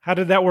 How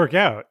did that work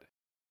out?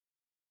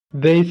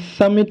 They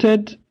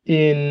summited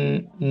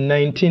in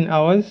 19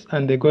 hours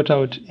and they got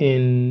out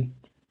in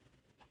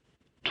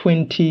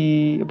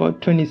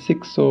about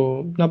 26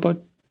 or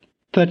about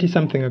 30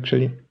 something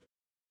actually.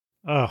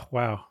 Oh,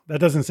 wow. That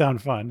doesn't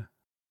sound fun.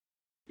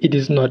 It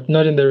is not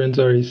in the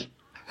Rwenzoris.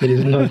 It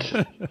is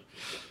not.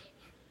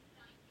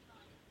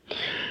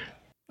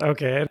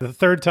 Okay. The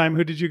third time,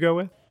 who did you go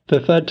with? The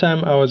third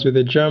time I was with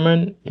a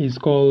German. He's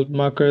called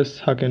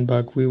Markus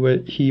Hackenbach.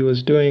 He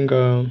was doing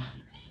a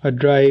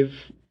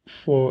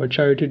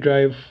charity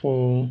drive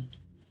for.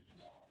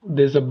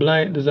 There's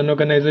an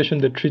organization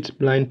that treats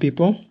blind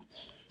people.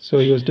 So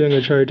he was doing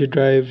a charity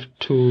drive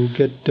to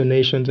get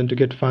donations and to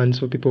get funds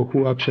for people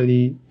who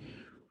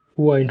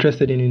are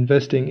interested in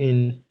investing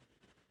in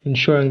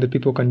ensuring that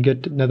people can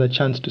get another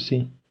chance to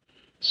see.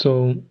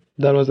 So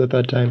that was the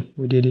third time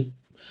we did it.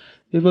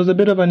 It was a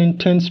bit of an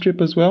intense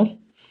trip as well,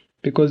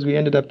 because we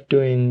ended up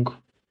doing,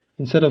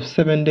 instead of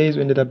 7 days,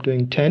 we ended up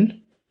doing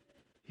 10.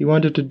 He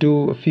wanted to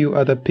do a few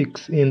other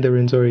peaks in the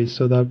Rwenzoris,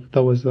 so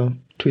that was a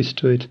twist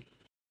to it.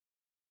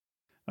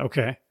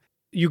 Okay.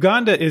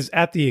 Uganda is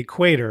at the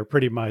equator,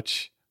 pretty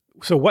much.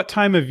 So what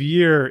time of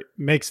year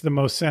makes the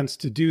most sense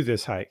to do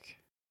this hike?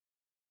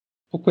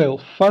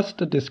 Well,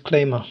 first a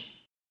disclaimer.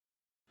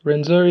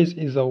 Rwenzoris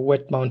is a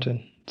wet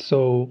mountain,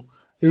 so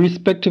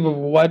irrespective of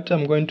what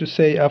I'm going to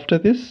say after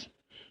this,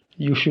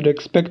 you should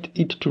expect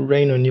it to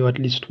rain on you at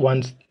least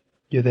once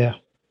you're there.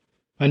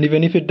 And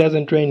even if it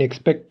doesn't rain,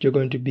 expect you're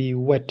going to be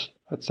wet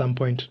at some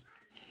point.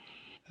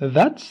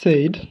 That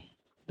said,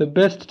 the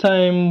best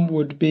time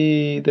would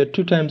be the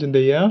 2 times in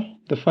the year.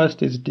 The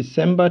first is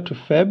December to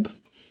Feb,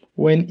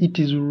 when it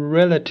is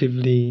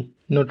relatively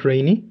not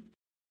rainy.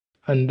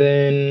 And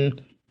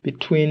then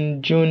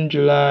between June,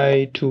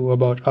 July to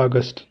about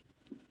August.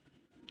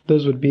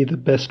 Those would be the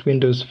best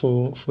windows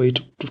for you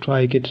to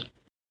hike it.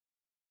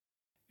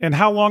 And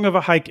how long of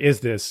a hike is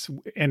this?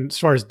 And as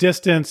far as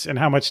distance and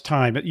how much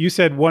time? You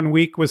said 1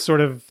 week was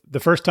sort of the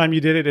first time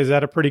you did it. Is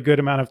that a pretty good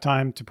amount of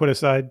time to put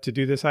aside to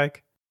do this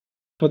hike?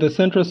 For the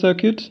Central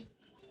Circuit,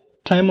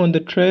 time on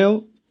the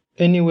trail,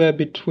 anywhere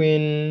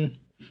between,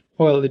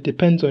 well, it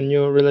depends on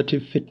your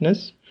relative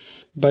fitness.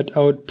 But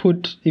I would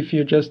put, if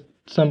you're just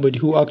somebody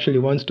who actually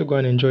wants to go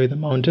and enjoy the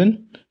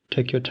mountain,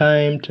 take your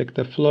time, take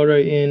the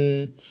flora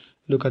in,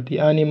 look at the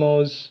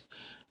animals,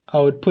 I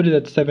would put it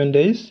at 7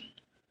 days.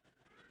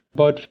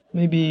 About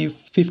maybe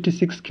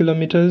 56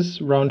 kilometers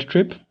round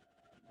trip.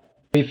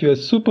 If you're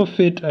super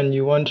fit and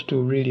you want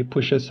to really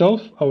push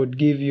yourself, I would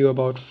give you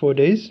about 4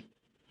 days.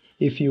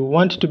 If you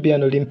want to be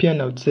an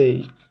Olympian, I would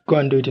say go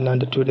and do it in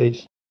under 2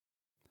 days.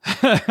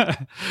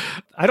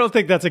 I don't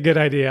think that's a good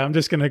idea. I'm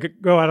just going to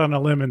go out on a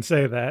limb and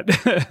say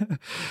that.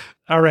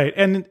 All right.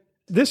 And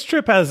this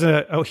trip has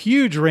a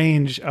huge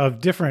range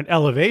of different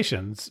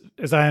elevations,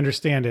 as I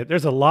understand it.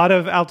 There's a lot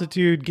of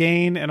altitude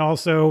gain, and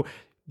also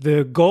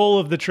the goal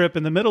of the trip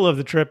in the middle of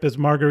the trip is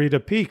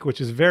Margarita Peak,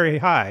 which is very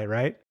high,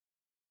 right?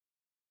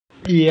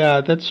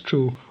 Yeah, that's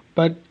true.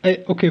 But,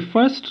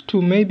 first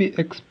to maybe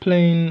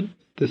explain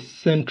the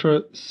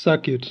Central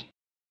Circuit.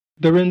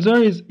 The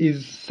Rwenzori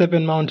is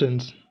 7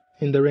 mountains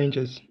in the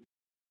ranges.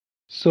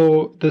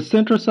 So the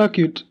Central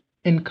Circuit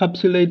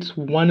encapsulates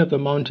one of the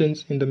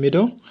mountains in the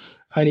middle,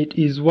 and it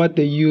is what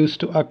they use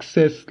to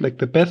access like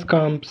the base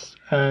camps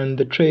and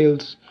the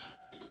trails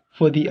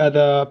for the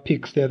other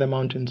peaks, the other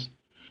mountains.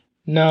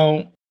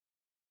 Now,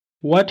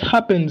 what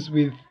happens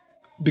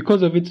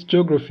because of its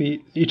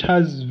geography, it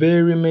has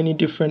very many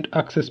different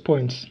access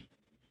points.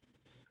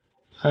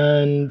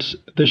 And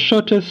the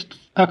shortest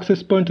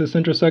access point to the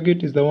Central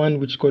Circuit is the one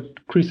which got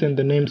christened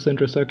the name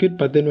Central Circuit.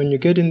 But then when you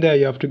get in there,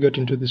 you have to get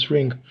into this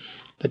ring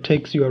that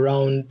takes you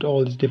around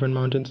all these different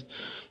mountains.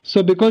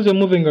 So because you're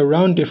moving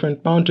around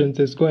different mountains,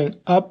 it's going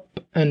up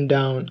and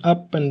down,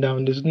 up and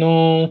down. There's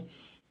no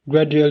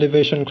gradual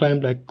elevation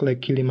climb like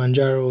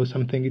Kilimanjaro or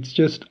something. It's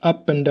just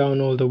up and down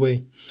all the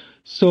way.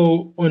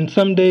 So on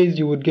some days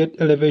you would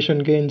get elevation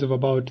gains of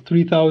about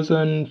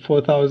 3,000,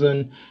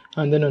 4,000,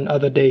 and then on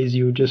other days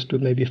you just do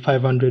maybe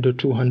 500 or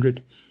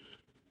 200.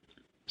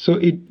 So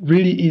it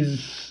really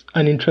is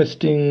an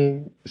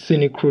interesting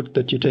scenic route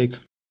that you take.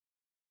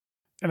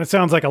 And it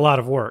sounds like a lot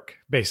of work,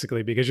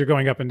 basically, because you're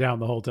going up and down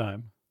the whole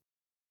time.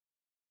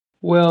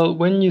 Well,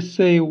 when you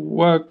say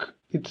work,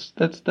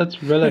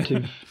 that's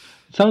relative.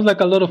 It sounds like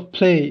a lot of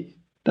play.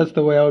 That's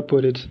the way I would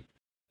put it.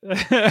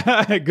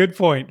 Good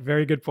point.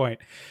 Very good point.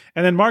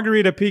 And then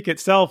Margarita Peak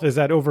itself is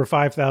at over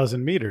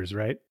 5,000 meters,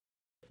 right?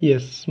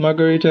 Yes,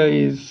 Margarita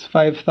is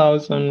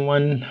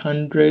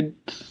 5,100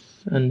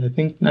 and I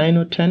think 9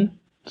 or 10,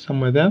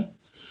 somewhere there.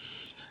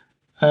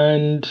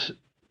 And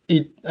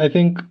I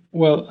think,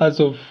 well, as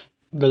of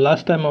the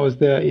last time I was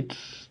there,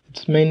 it's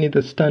mainly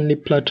the Stanley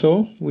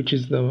Plateau, which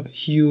is the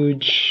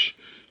huge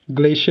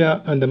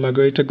glacier, and the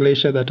Margarita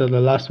Glacier that are the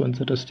last ones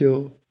that are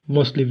still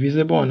mostly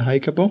visible and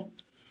hikeable.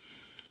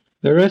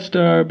 The rest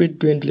are a bit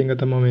dwindling at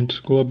the moment,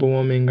 global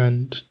warming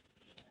and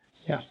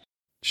yeah.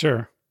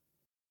 Sure.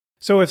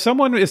 So if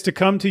someone is to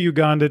come to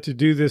Uganda to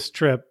do this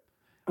trip,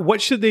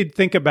 what should they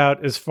think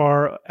about as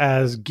far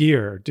as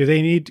gear?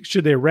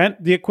 Should they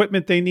rent the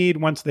equipment they need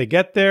once they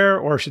get there,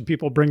 or should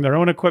people bring their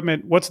own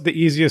equipment? What's the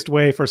easiest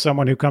way for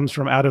someone who comes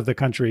from out of the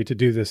country to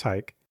do this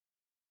hike?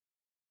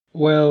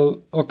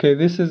 Well, okay,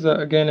 this is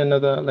again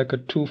another like a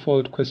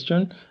twofold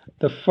question.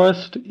 The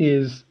first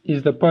is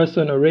the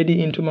person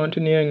already into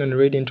mountaineering and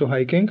already into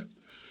hiking?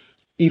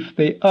 If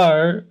they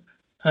are,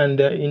 and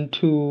they're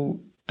into,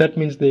 that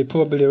means they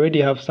probably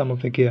already have some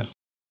of the gear.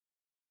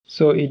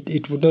 So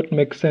it would not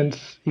make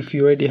sense if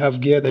you already have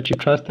gear that you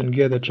trust and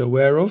gear that you're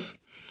aware of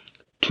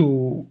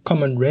to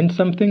come and rent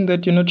something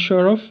that you're not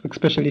sure of,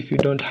 especially if you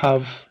don't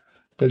have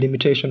the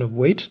limitation of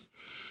weight.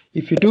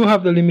 If you do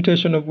have the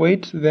limitation of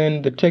weight,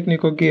 then the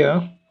technical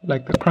gear,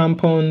 like the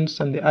crampons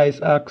and the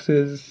ice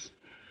axes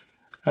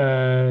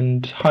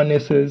and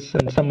harnesses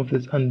and some of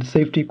this and the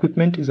safety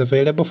equipment is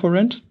available for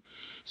rent.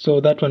 So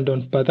that one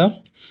don't bother.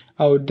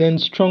 I would then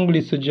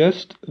strongly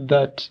suggest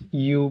that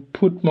you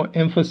put more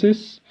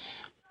emphasis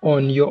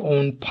on your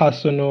own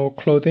personal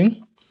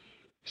clothing.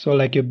 So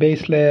like your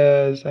base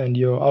layers and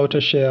your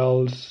outer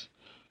shells.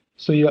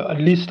 So you're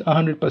at least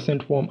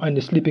 100% warm, and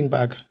a sleeping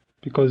bag,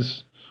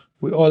 because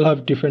we all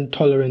have different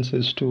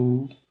tolerances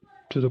to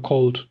the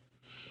cold.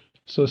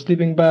 So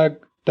sleeping bag,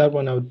 that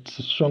one I would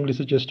strongly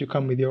suggest you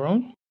come with your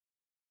own.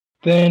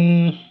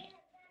 Then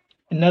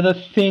another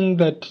thing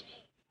that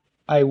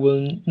I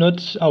will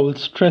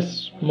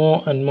stress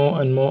more and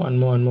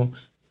more.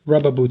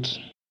 rubber boots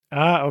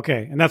Ah,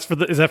 okay. And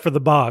is that for the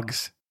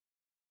bogs?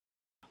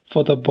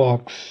 for the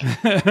box.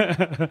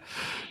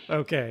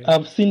 Okay.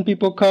 I've seen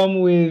people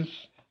come with,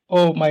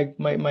 oh, my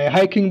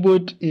hiking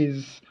boot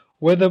is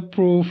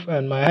weatherproof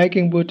and my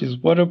hiking boot is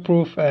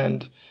waterproof,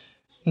 and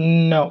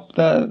no,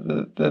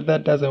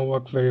 that doesn't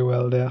work very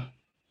well there.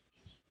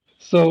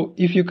 So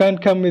if you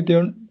can't come with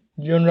your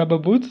own rubber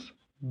boots,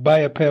 buy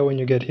a pair when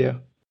you get here.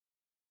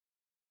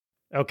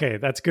 Okay,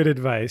 that's good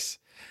advice.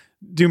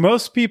 Do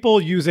most people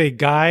use a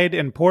guide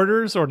and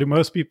porters, or do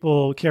most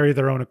people carry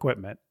their own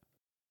equipment?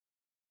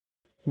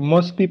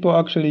 Most people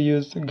actually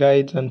use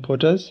guides and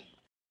porters.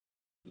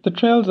 The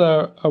trails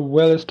are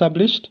well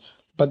established,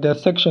 but there are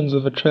sections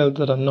of the trails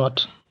that are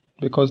not,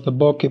 because the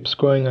bog keeps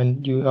growing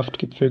and you have to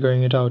keep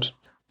figuring it out.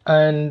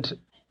 And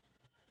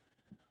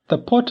the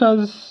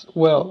porters,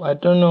 well, I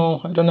don't know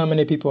how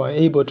many people are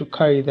able to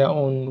carry their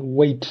own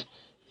weight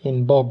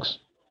in bogs.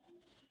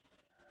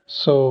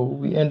 So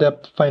we end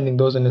up finding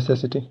those a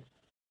necessity.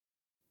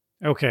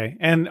 Okay.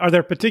 And are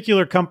there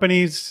particular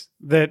companies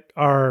that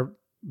are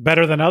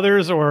better than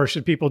others, or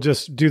should people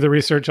just do the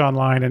research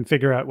online and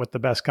figure out what the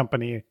best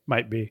company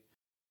might be?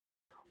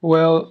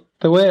 Well,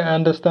 the way I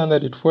understand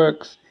that it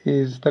works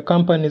is the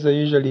companies are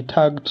usually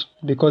tagged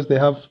because they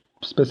have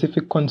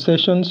specific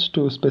concessions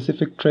to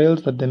specific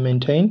trails that they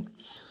maintain.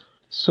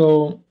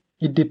 So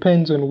it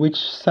depends on which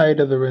side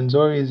of the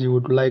Renzoris you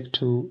would like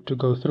to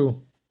go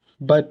through.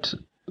 But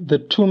the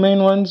two main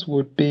ones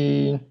would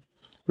be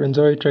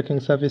Renzori Trekking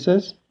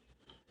Services.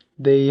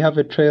 They have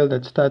a trail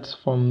that starts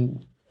from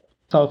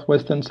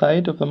southwestern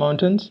side of the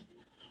mountains,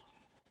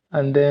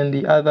 and then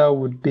the other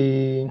would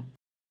be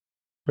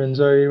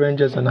Renzori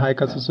Rangers and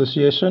Hikers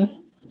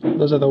Association.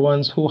 Those are the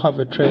ones who have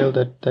a trail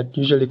that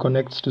usually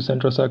connects to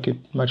Central Circuit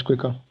much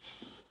quicker.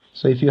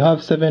 So if you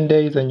have 7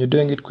 days and you're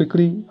doing it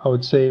quickly, I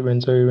would say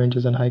Renzori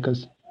Rangers and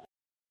Hikers.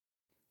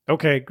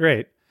 Okay,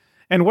 great.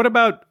 And what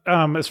about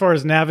as far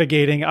as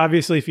navigating?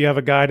 Obviously, if you have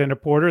a guide and a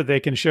porter,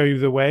 they can show you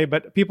the way,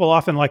 but people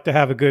often like to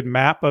have a good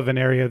map of an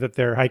area that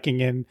they're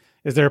hiking in.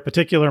 Is there a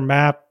particular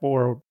map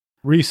or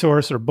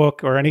resource or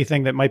book or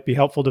anything that might be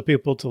helpful to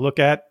people to look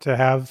at to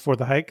have for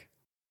the hike?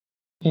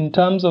 In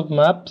terms of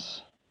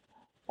maps,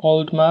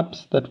 old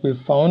maps that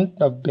we've found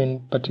have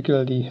been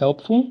particularly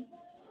helpful,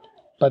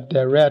 but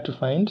they're rare to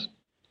find.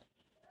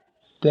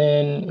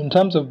 Then, in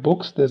terms of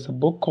books, there's a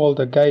book called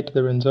The Guide to the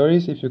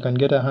Renzoris. If you can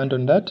get a hand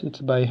on that,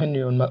 it's by Henry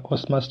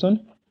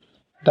Osmaston.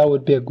 That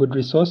would be a good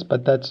resource,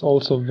 but that's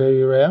also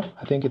very rare.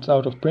 I think it's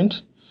out of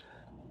print.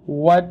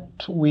 What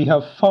we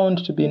have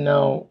found to be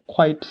now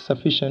quite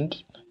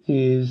sufficient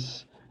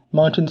is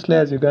Mountain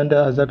Slayers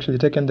Uganda has actually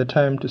taken the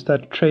time to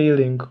start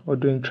trailing or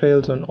doing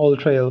trails on all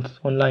trails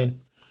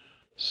online.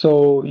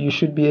 So you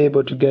should be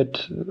able to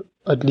get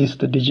at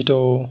least a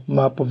digital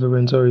map of the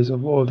Renzoris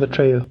of all the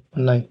trail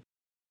online.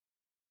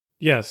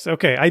 Yes.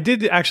 Okay. I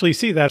did actually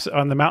see that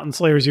on the Mountain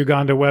Slayers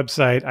Uganda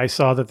website. I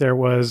saw that there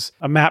was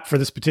a map for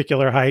this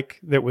particular hike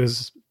that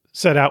was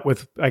set out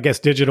with, I guess,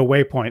 digital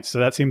waypoints. So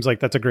that seems like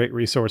that's a great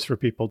resource for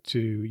people to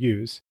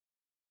use.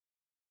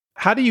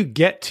 How do you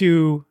get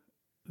to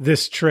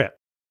this trip?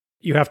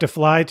 You have to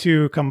fly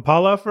to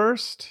Kampala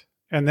first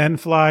and then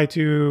fly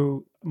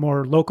to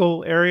more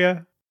local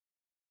area?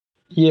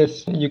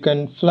 Yes, you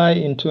can fly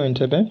into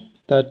Entebbe.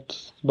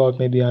 That's about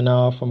maybe an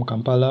hour from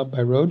Kampala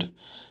by road.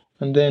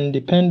 And then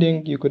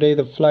depending, you could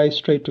either fly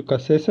straight to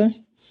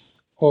Kasese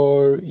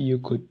or you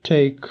could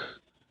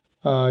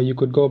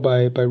go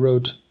by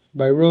road.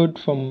 By road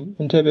from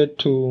Entebbe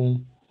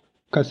to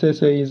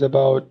Kasese is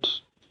about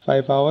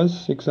 5 hours,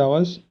 6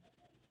 hours.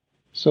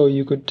 So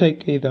you could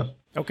take either.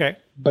 Okay.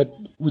 But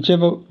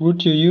whichever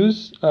route you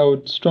use, I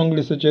would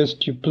strongly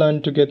suggest you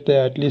plan to get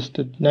there at least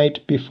a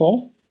night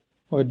before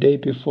or a day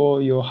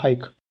before your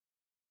hike.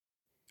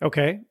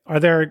 Okay. Are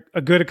there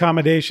good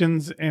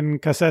accommodations in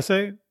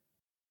Kasese?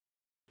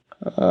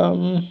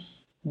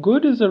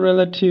 Good is a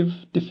relative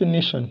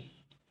definition.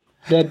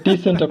 They're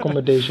decent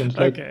accommodations.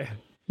 Like, Okay.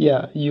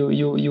 yeah, you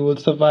will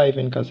survive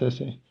in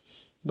Kasese.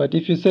 But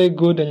if you say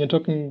good and you're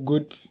talking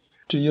good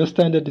to your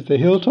standard is a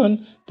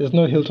Hilton, there's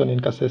no Hilton in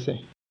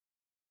Kasese.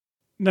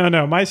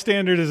 No. My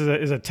standard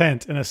is a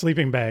tent and a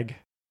sleeping bag.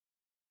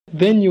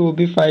 Then you will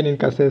be fine in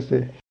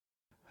Kasese.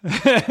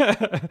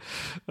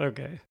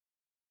 Okay.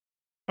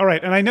 All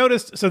right. And I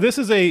noticed, so this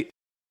is a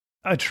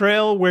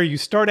trail where you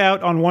start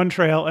out on one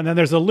trail and then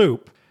there's a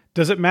loop.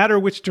 Does it matter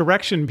which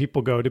direction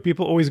people go? Do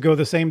people always go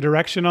the same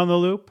direction on the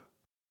loop?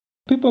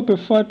 People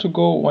prefer to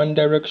go one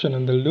direction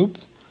on the loop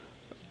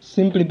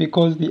simply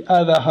because the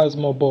other has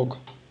more bog.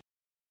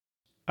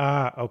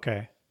 Ah,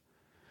 okay.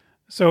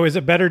 So is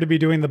it better to be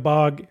doing the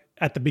bog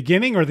at the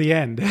beginning or the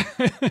end?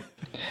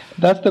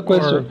 That's the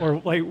question.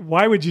 Or like,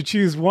 why would you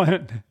choose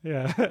one?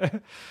 Yeah.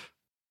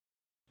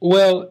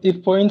 Well,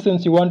 if for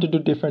instance you want to do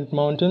different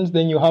mountains,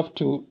 then you have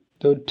to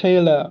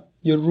tailor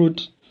your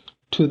route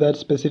to that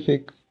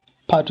specific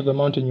part of the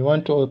mountain you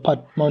want to, or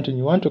mountain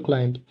you want to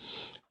climb.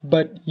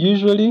 But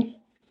usually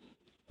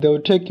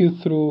they'll take you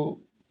through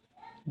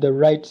the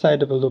right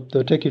side of a loop.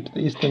 They'll take you to the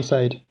eastern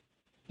side,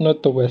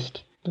 not the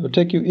west. They'll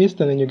take you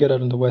east and then you get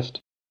out on the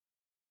west.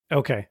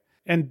 Okay.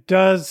 And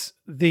does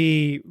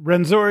the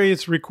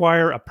Rwenzori's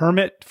require a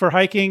permit for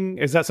hiking?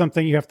 Is that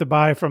something you have to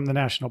buy from the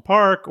national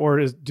park,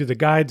 or do the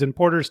guides and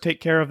porters take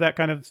care of that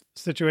kind of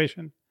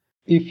situation?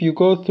 If you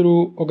go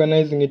through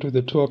organizing it with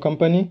the tour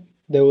company,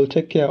 they will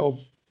take care of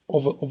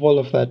all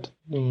of that.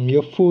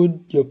 Your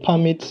food, your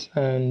permits,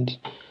 and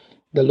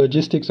the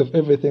logistics of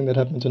everything that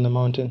happens on the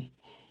mountain.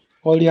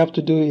 All you have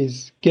to do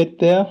is get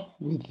there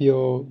with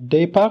your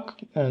day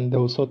pack and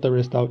they'll sort the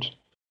rest out.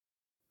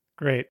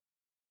 Great.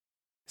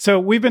 So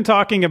we've been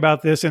talking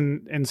about this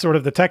in sort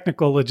of the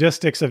technical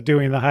logistics of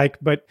doing the hike,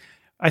 but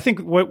I think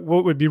what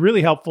would be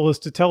really helpful is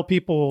to tell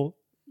people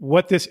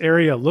what this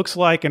area looks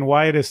like and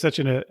why it is such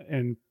an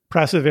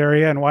impressive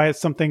area and why it's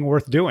something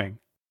worth doing.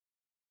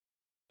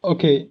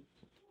 Okay,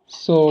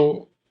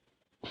 so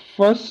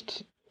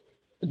first,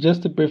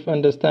 just a brief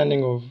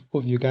understanding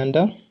of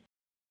Uganda.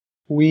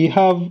 We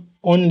have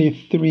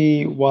only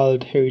 3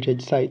 World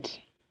Heritage Sites.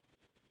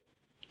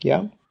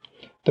 Yeah.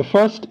 The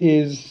first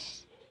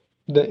is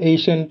the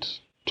ancient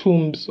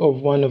tombs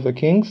of one of the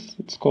kings.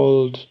 It's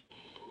called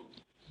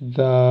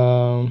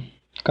the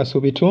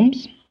Kasubi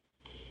Tombs.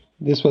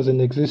 This was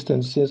in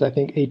existence since I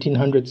think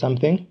 1800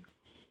 something.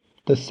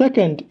 The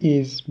second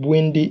is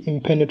Windy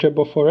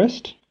Impenetrable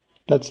Forest.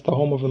 That's the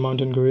home of the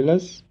mountain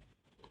gorillas.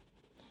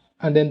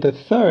 And then the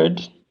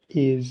third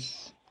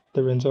is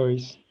the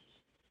Rwenzori's.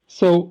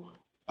 So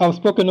I've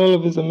spoken all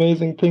of these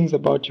amazing things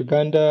about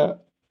Uganda,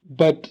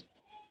 but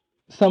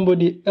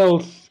somebody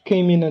else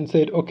came in and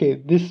said, okay,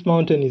 this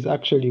mountain is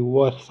actually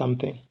worth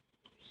something.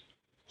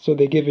 So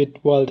they gave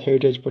it World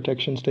Heritage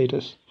Protection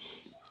status.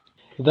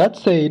 That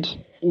said,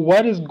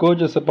 what is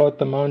gorgeous about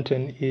the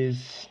mountain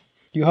is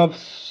you have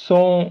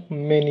so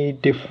many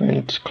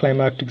different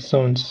climatic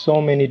zones,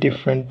 so many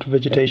different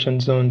vegetation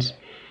zones.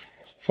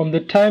 From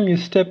the time you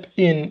step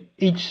in,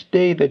 each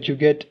day that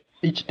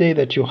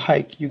you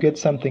hike, you get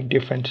something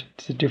different.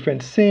 It's a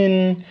different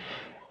scene.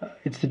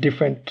 It's a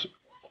different,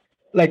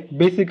 like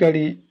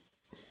basically,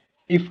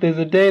 if there's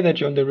a day that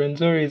you're on the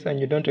Rwenzori's and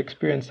you don't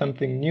experience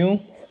something new,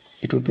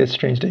 it will be a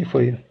strange day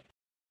for you.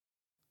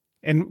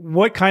 And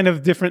what kind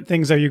of different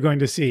things are you going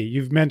to see?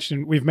 We've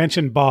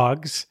mentioned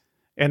bogs,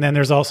 and then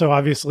there's also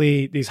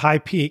obviously these high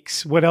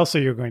peaks. What else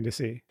are you going to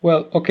see?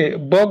 Well, okay,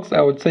 bogs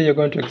I would say you're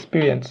going to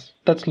experience.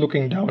 That's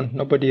looking down.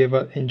 Nobody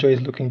ever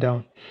enjoys looking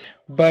down.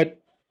 But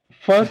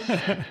first,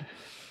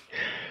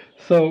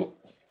 so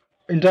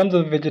in terms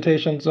of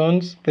vegetation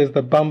zones, there's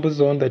the bamboo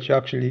zone that you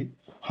actually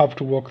have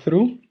to walk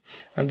through.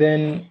 And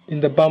then in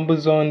the bamboo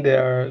zone,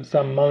 there are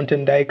some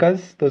mountain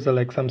duikers. Those are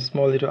like some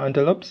small little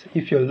antelopes.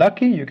 If you're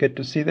lucky, you get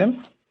to see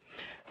them.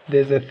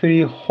 There's a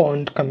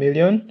 3-horned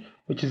chameleon,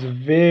 which is a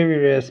very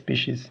rare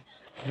species.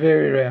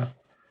 Very rare.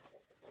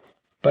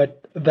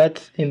 But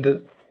that's in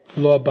the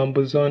lower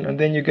bamboo zone. And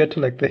then you get to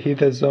like the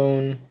heather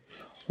zone,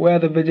 where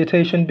the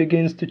vegetation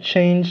begins to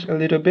change a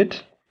little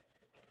bit.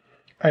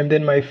 And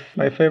then my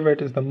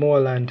favorite is the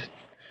moorland.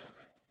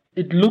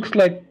 It looks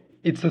like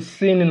it's a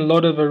scene in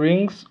Lord of the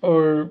Rings,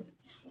 or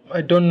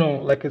I don't know,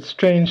 like a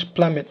strange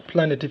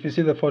planet if you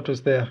see the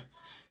photos there.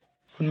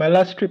 On my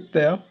last trip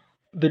there,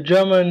 the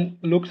German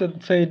looked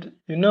and said,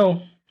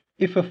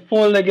 if a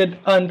 4-legged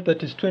ant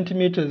that is 20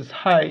 meters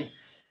high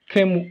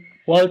came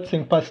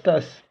waltzing past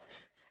us,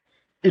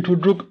 it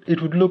would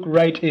look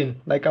right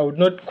in. Like I would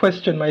not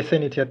question my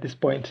sanity at this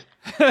point.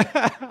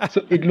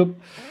 So it looked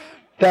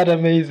that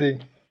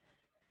amazing.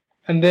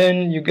 And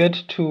then you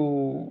get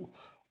to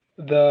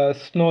the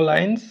snow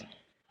lines.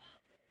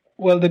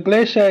 Well, the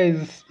glacier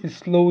is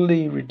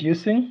slowly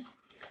reducing,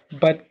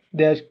 but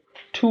there are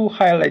 2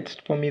 highlights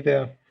for me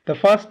there. The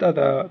first are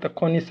the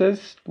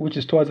cornices, which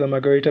is towards the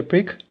Margarita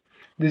Peak.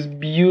 This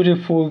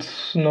beautiful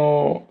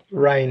snow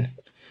rhine.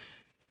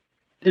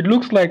 It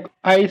looks like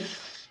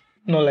ice,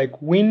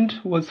 like wind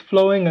was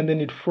flowing and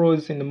then it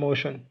froze in the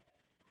motion.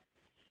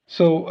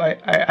 So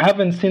I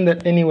haven't seen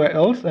that anywhere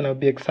else, and I'll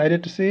be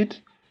excited to see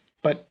it.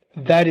 But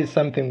that is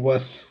something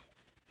worth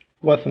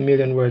a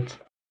million words.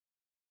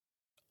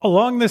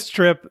 Along this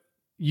trip,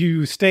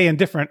 you stay in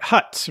different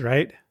huts,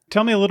 right?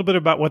 Tell me a little bit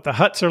about what the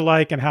huts are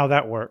like and how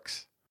that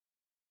works.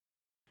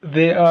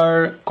 They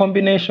are a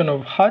combination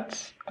of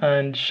huts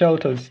and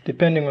shelters,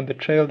 depending on the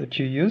trail that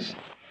you use.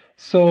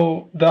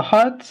 So the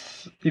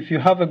huts, if you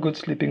have a good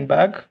sleeping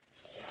bag,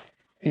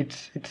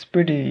 it's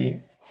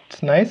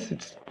nice,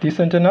 it's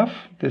decent enough.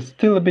 There's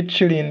still a bit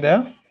chilly in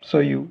there. So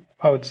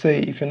I would say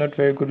if you're not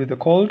very good with the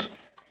cold,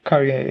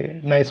 carry a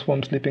nice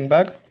warm sleeping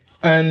bag.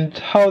 And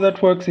how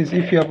that works is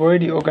if you have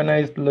already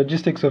organized the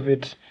logistics of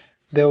it,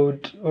 they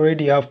would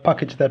already have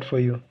packaged that for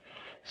you.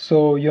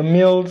 So your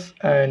meals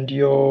and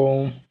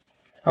your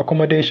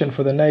accommodation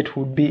for the night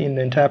would be in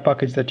the entire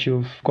package that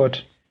you've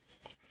got.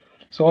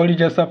 So all you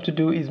just have to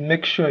do is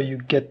make sure you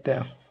get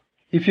there.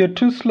 If you're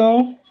too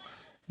slow,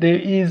 there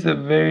is a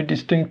very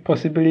distinct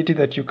possibility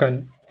that you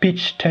can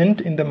pitch tent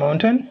in the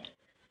mountain.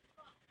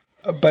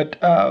 But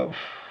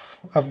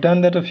I've done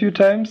that a few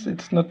times.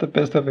 It's not the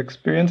best of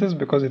experiences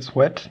because it's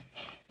wet.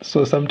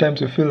 So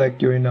sometimes you feel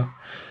like you're in a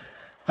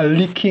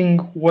leaking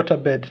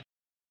waterbed.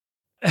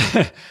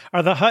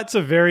 Are the huts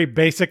a very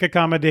basic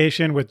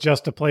accommodation with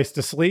just a place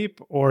to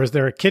sleep, or is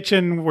there a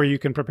kitchen where you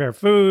can prepare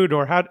food,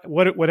 or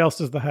what else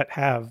does the hut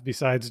have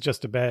besides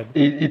just a bed?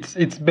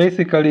 It's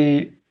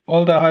basically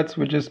all the huts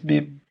would just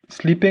be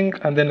sleeping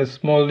and then a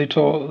small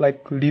little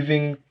like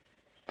living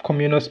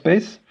communal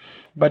space.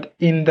 But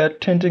in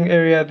that tenting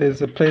area,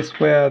 there's a place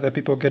where the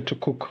people get to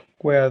cook.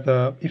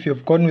 If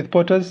you've gone with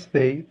potters,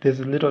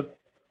 there's a little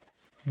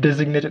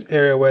designated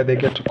area where they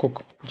get to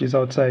cook, which is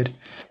outside.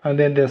 And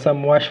then there's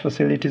some wash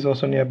facilities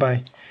also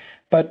nearby.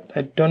 But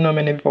I don't know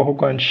many people who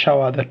go and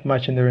shower that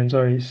much in the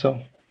Rwenzori, so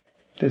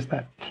there's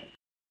that.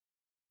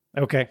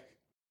 Okay.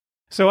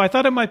 So I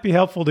thought it might be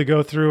helpful to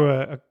go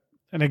through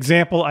an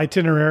example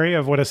itinerary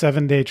of what a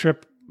 7-day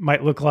trip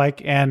might look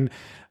like. And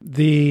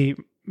the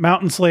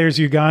Mountain Slayers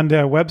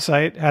Uganda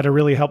website had a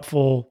really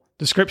helpful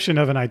description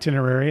of an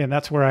itinerary, and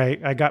that's where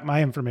I got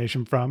my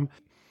information from.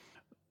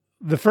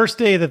 The first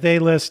day that they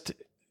list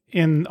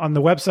on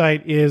the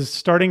website is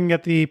starting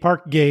at the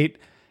park gate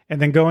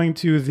and then going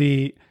to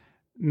the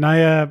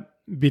Naya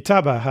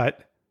Bitaba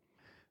hut,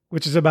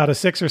 which is about a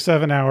 6 or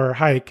 7 hour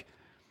hike.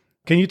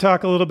 Can you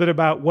talk a little bit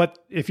about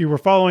if you were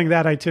following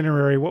that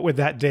itinerary, what would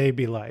that day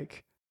be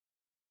like?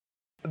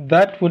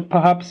 That would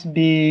perhaps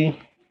be,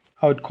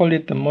 I would call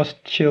it the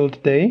most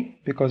chilled day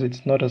because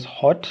it's not as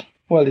hot.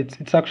 Well,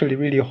 it's actually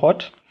really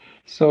hot.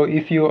 So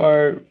you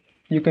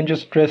can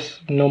just dress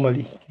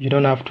normally. You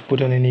don't have to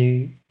put on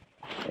any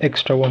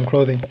extra warm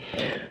clothing.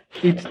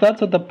 It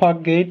starts at the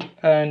park gate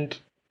and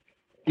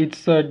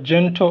it's a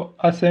gentle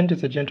ascent,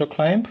 it's a gentle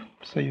climb.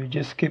 So you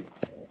just keep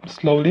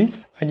slowly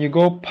and you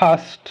go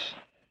past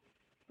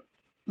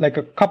like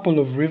a couple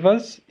of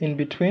rivers in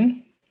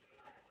between.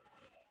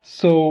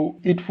 So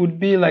it would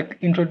be like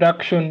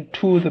introduction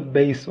to the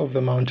base of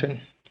the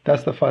mountain.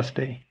 That's the first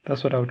day.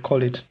 That's what I would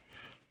call it.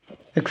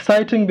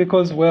 Exciting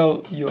because,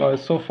 well, you are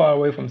so far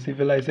away from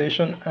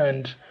civilization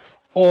and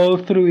all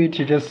through it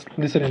you just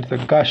listen to the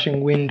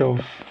gushing wind of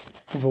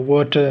the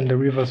water and the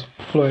rivers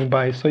flowing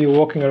by. So you're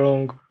walking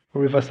along the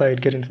riverside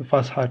getting to the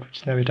first hut, which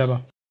is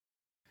Nabitaba.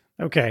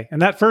 Okay.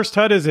 And that first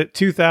hut is at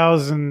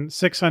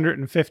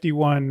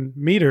 2,651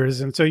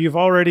 meters. And so you've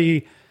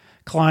already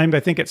climbed, I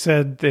think it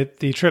said that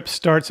the trip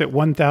starts at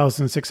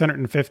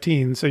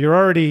 1,615. So you're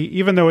already,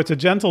 even though it's a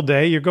gentle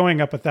day, you're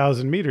going up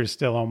 1,000 meters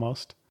still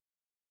almost.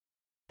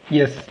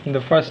 Yes, in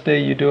the first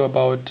day you do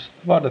about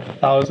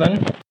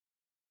 1,000.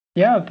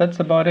 Yeah, that's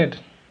about it.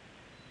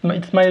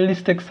 It's my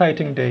least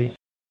exciting day.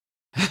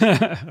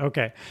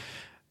 Okay.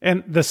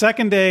 And the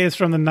second day is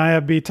from the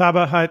Naya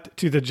Bitaba hut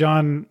to the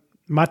John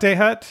Mate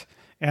hut.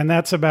 And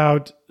that's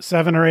about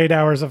 7 or 8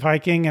 hours of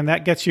hiking. And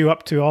that gets you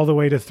up to all the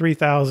way to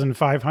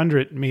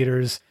 3,500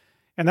 meters.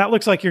 And that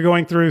looks like you're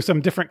going through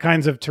some different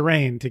kinds of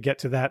terrain to get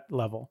to that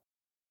level.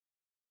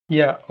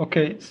 Yeah,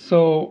 okay.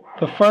 So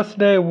the first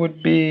day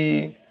would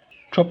be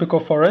tropical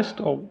forest,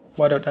 or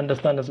what I'd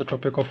understand as a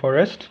tropical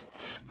forest.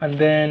 And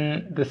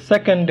then the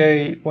second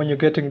day, when you're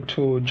getting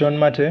to John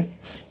Mate,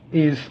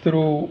 is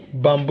through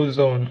bamboo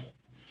zone.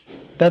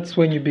 That's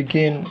when you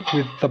begin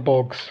with the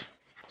bogs.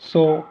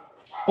 So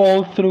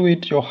all through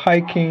it, you're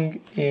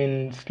hiking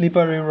in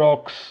slippery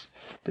rocks.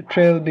 The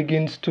trail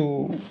begins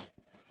to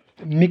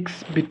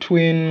mix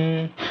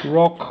between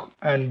rock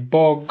and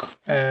bog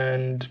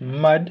and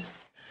mud.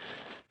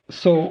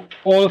 So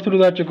all through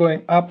that, you're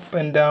going up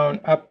and down,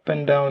 up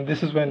and down.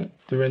 This is when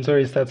the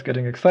Rwenzori starts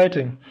getting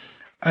exciting.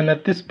 And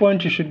at this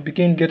point, you should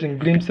begin getting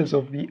glimpses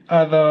of the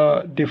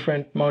other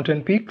different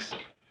mountain peaks.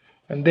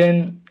 And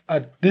then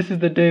this is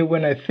the day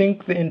when I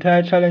think the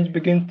entire challenge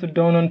begins to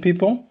dawn on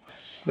people,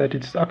 that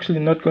it's actually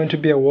not going to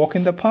be a walk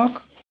in the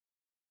park.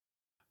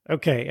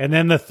 Okay, and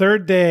then the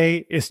third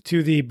day is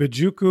to the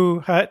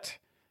Bujuku hut.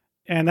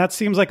 And that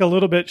seems like a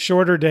little bit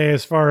shorter day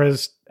as far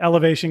as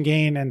elevation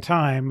gain and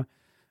time.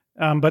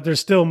 But there's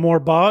still more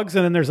bogs,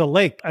 and then there's a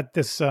lake at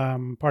this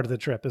part of the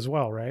trip as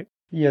well, right?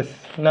 Yes.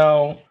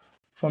 Now,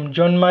 from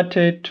John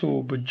Mate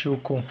to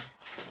Bujuku,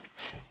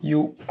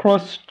 you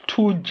cross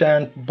 2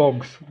 giant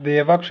bogs. They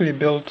have actually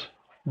built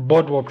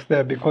boardwalks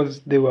there because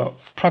they were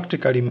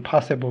practically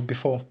impassable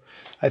before.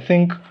 I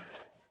think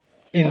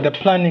in the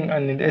planning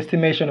and in the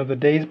estimation of the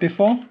days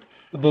before,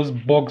 those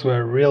bogs were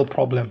a real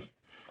problem.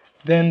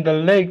 Then the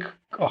lake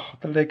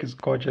is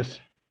gorgeous.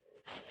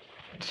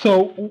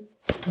 So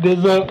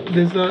there's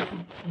a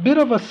bit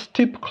of a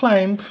steep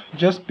climb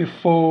just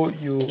before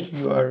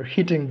you are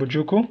hitting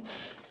Bujuku,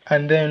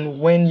 and then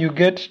when you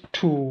get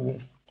to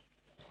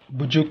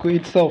Bujuku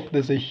itself,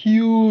 there's a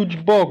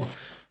huge bog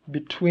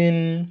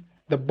between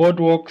the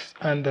boardwalks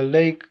and the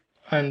lake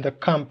and the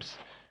camps.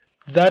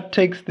 That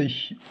takes the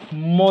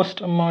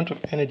most amount of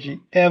energy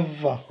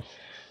ever.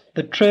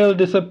 The trail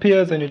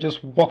disappears and you're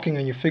just walking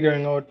and you're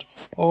figuring out,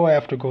 oh, I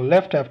have to go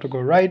left, I have to go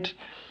right.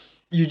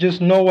 You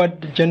just know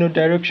what the general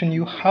direction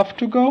you have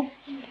to go.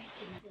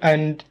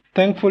 And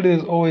thankfully,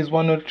 there's always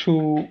 1 or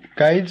 2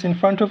 guides in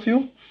front of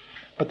you.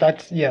 But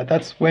that's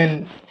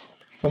when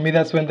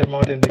the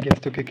mountain begins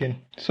to kick in.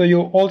 So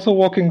you're also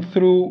walking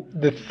through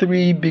the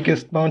 3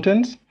 biggest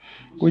mountains,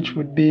 which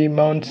would be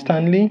Mount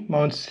Stanley,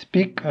 Mount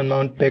Speke, and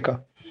Mount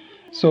Baker.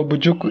 So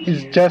Bujuku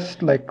is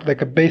just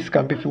like a base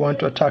camp if you want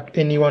to attack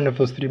any one of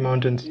those 3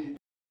 mountains.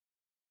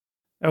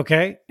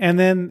 Okay. And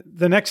then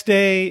the next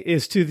day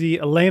is to the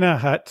Elena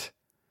Hut.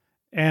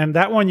 And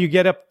that one, you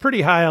get up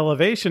pretty high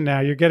elevation now.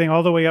 You're getting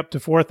all the way up to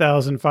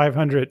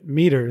 4,500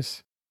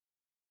 meters.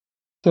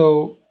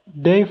 So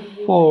day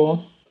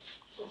 4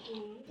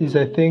 is,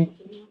 I think,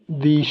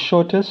 the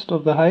shortest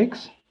of the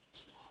hikes,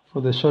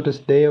 or the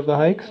shortest day of the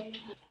hikes.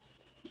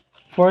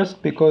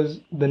 First, because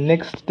the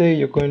next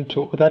day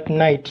that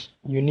night,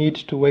 you need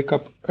to wake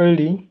up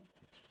early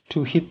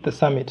to hit the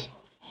summit.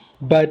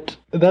 But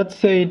that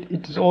said,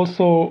 it is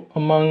also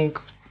among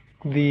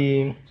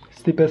the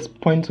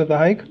steepest points of the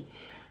hike.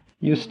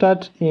 You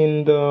start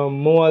in the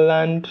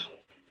moorland,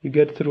 you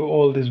get through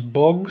all these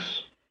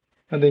bogs,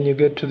 and then you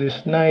get to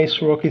this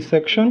nice rocky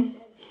section,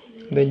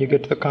 and then you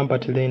get to the camp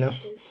at Elena.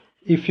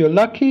 If you're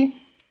lucky,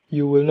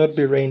 you will not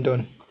be rained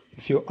on.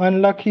 If you're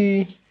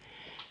unlucky,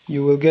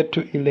 you will get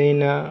to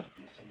Elena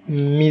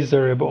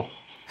miserable.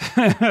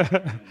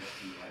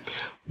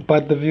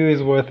 But the view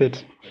is worth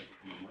it,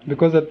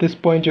 because at this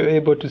point you're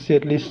able to see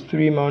at least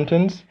 3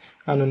 mountains,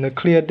 and on a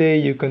clear day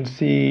you can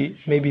see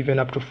maybe even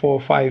up to 4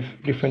 or 5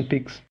 different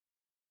peaks.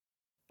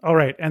 All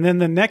right. And then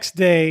the next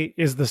day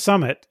is the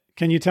summit.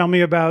 Can you tell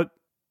me about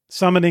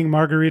summiting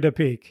Margarita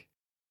Peak?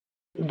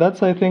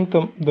 That's, I think,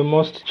 the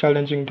most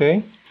challenging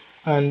day,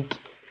 and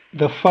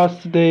the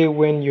first day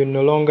when you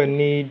no longer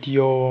need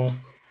your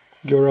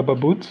rubber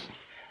boots.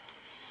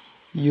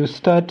 You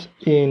start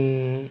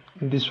in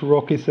this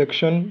rocky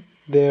section.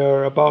 There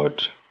are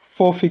about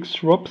 4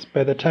 fixed ropes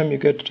by the time you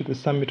get to the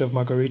summit of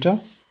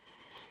Margarita.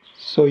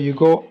 So you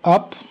go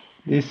up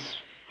this,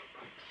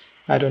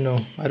 I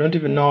don't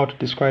even know how to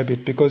describe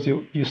it, because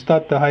you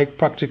start the hike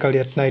practically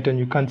at night and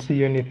you can't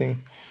see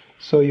anything.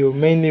 So you're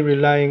mainly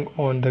relying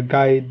on the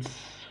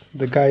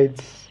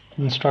guides'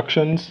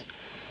 instructions,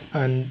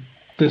 and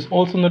there's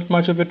also not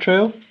much of a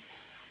trail.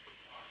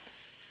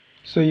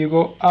 So you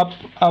go up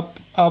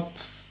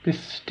this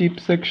steep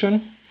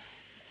section.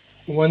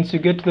 Once you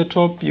get to the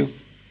top, you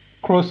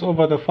cross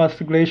over the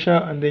first glacier,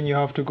 and then you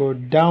have to go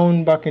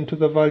down back into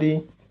the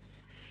valley,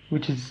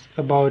 which is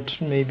about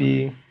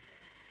maybe,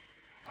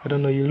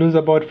 you lose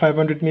about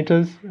 500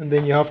 meters, and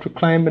then you have to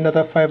climb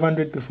another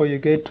 500 before you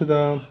get to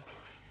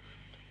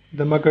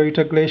the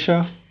Margarita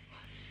Glacier.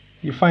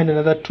 You find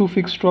another 2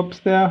 fixed drops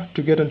there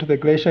to get onto the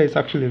glacier. It's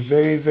actually a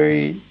very,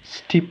 very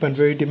steep and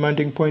very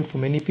demanding point for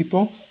many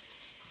people.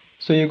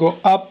 So you go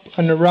up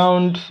and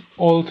around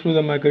all through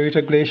the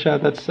Margarita Glacier.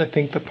 That's, I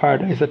think, the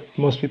paradise that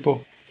most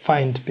people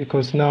find,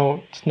 because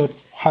now it's not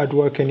hard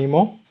work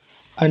anymore.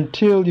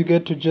 Until you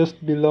get to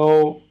just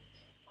below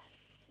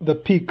the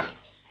peak.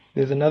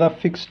 There's another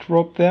fixed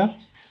rope there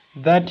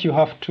that you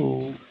have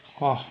to...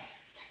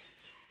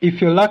 If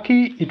you're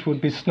lucky, it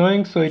would be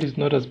snowing, so it is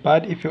not as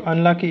bad. If you're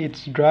unlucky,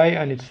 it's dry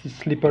and it's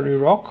slippery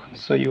rock.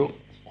 So you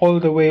all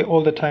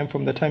the time,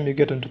 from the time you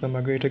get onto the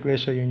Margarita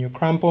Glacier, you're in your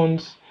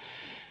crampons.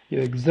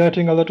 You're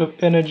exerting a lot of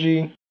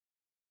energy.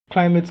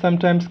 Climate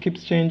sometimes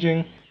keeps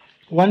changing.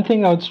 One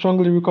thing I would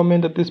strongly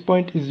recommend at this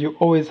point is you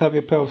always have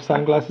a pair of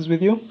sunglasses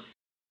with you,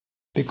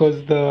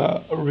 because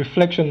the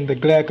reflection, the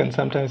glare can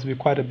sometimes be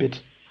quite a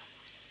bit.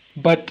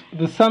 But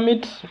the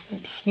summit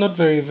is not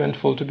very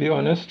eventful, to be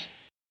honest.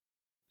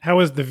 How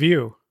is the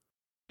view?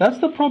 That's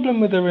the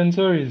problem with the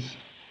Renzoris.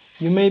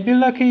 You may be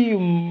lucky, you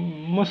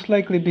most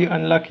likely be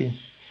unlucky.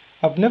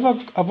 I've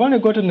only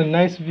gotten a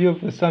nice view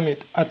of the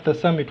summit at the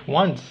summit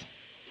once.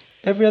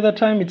 Every other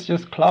time it's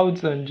just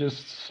clouds and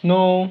just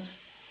snow.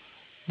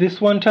 This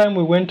one time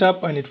we went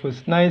up and it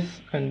was nice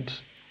and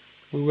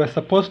we were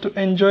supposed to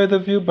enjoy the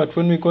view, but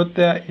when we got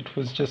there it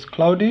was just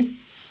cloudy.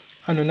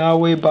 And on our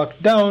way back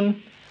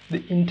down,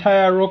 the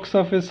entire rock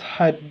surface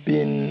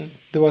there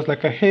was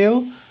like a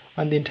hail,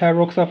 and the entire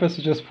rock surface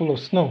is just full of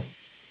snow.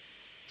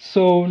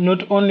 So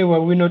not only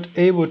were we not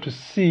able to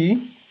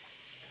see,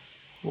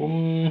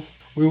 we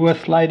were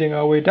sliding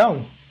our way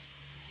down.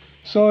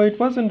 So it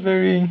wasn't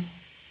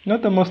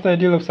not the most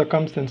ideal of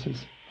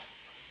circumstances.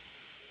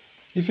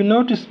 If you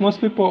notice, most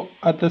people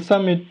at the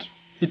summit,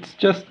 it's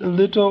just a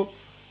little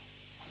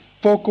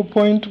focal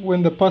point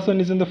when the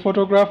person is in the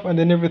photograph, and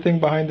then everything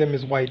behind them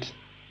is white.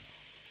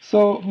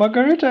 So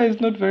Margarita is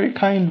not very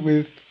kind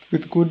with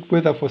good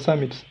weather for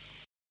summits.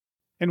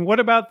 And what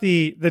about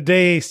the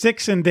day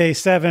 6 and day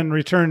 7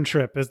 return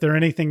trip? Is there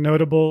anything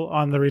notable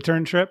on the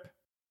return trip?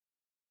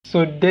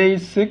 So day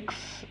 6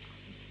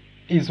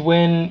 is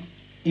when,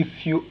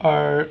 if you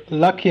are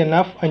lucky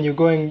enough and you're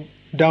going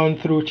down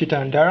through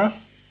Chitandara,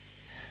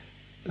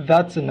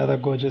 that's another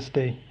gorgeous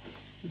day.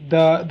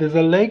 There's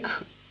a lake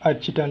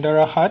at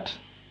Chitandara Hut,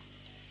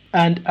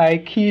 and I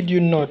kid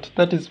you not,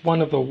 that is one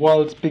of the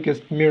world's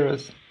biggest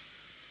mirrors.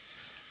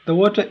 The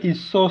water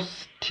is so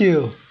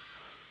still,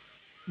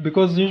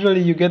 because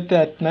usually you get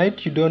there at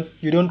night, you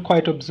don't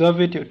quite observe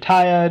it, you're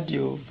tired,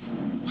 you've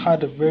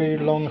had a very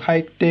long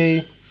hike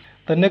day.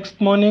 The next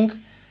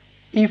morning,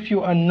 if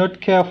you are not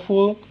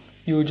careful,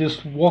 you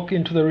just walk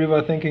into the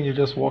river thinking you're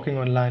just walking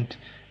on land.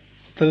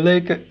 The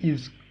lake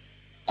is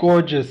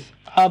gorgeous,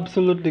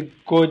 absolutely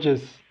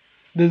gorgeous.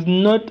 There's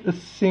not a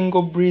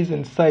single breeze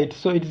in sight,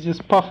 so it's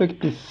just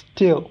perfectly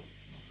still.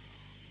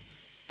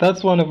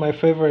 That's one of my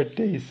favorite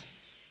days.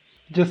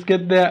 Just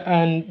get there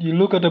and you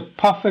look at a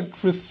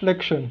perfect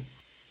reflection.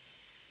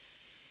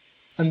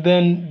 And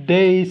then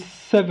day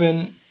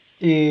 7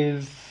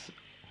 is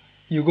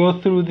you go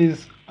through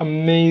these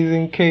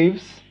amazing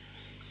caves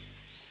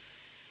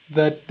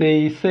that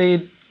they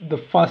say the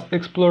first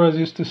explorers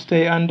used to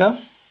stay under.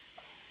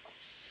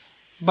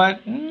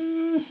 But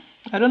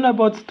I don't know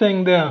about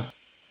staying there.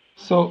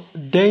 So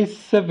day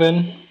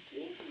 7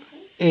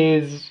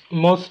 is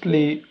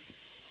mostly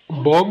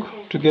bog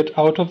to get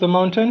out of the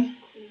mountain,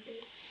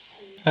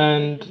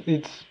 and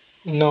it's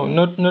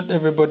not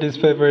everybody's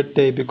favorite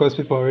day because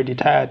people are already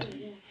tired.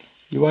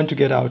 You want to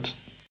get out.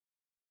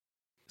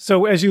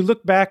 So as you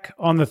look back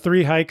on the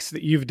 3 hikes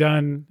that you've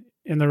done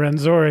in the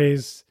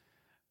Rwenzori,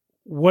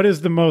 what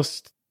is the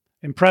most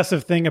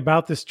impressive thing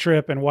about this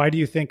trip, and why do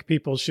you think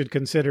people should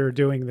consider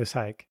doing this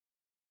hike?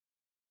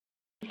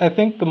 I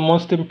think the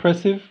most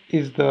impressive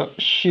is the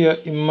sheer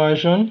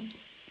immersion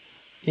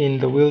in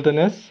the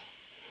wilderness.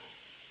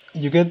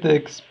 You get the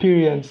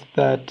experience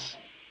that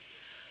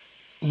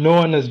no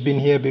one has been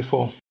here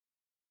before.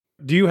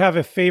 Do you have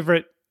a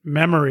favorite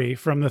memory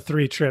from the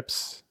 3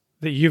 trips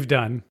that you've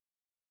done?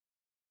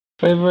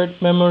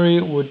 Favorite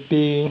memory would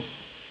be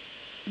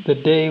the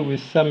day we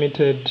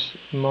summited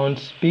Mount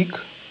Speke,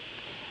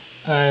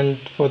 and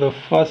for the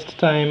first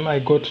time I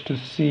got to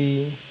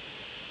see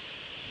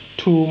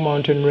 2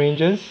 mountain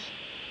ranges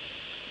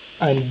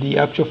and the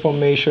actual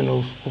formation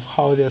of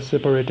how they are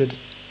separated.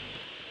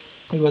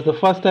 It was the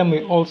first time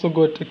we also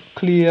got a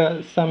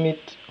clear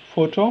summit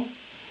photo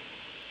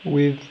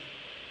with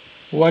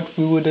what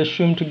we would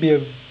assume to be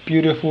a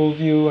beautiful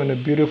view and a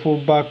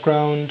beautiful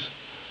background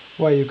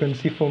where you can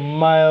see for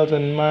miles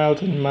and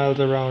miles and miles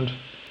around.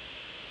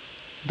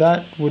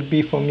 That would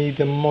be for me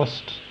the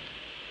most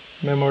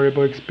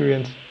memorable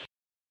experience.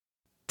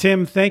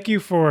 Tim, thank you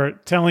for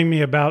telling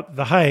me about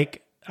the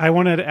hike. I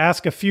wanted to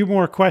ask a few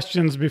more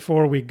questions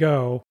before we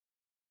go.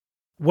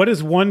 What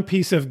is one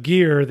piece of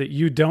gear that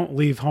you don't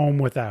leave home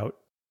without?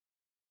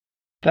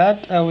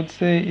 That, I would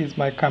say, is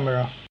my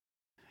camera.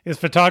 Is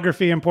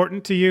photography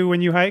important to you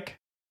when you hike?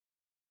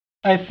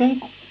 I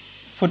think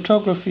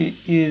photography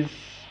is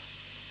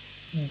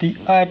the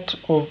art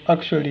of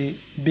actually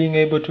being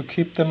able to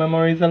keep the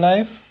memories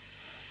alive,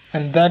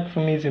 and that for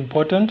me is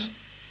important.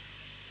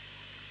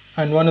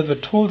 And one of the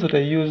tools that I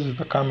use is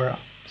the camera.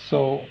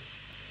 So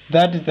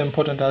that is the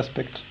important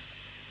aspect.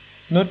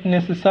 Not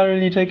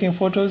necessarily taking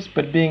photos,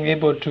 but being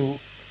able to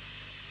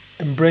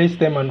embrace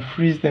them and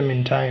freeze them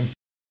in time.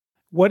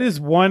 What is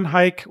one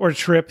hike or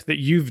trip that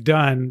you've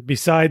done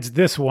besides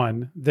this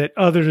one that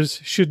others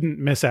shouldn't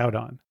miss out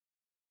on?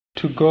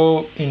 To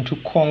go into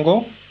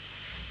Congo.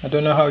 I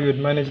don't know how you'd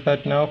manage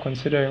that now,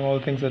 considering all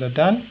things that are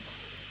done.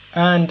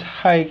 And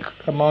hike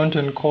a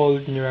mountain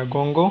called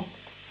Nyiragongo.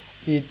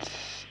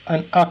 It's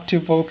an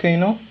active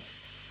volcano,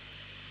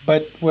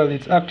 but, well,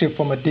 it's active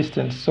from a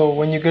distance. So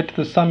when you get to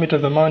the summit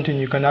of the mountain,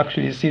 you can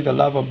actually see the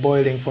lava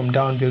boiling from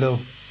down below.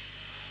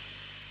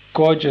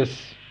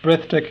 Gorgeous,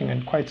 breathtaking,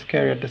 and quite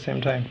scary at the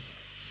same time.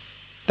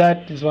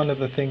 That is one of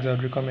the things I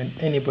would recommend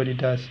anybody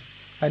does.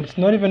 And it's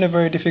not even a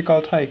very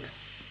difficult hike.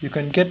 You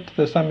can get to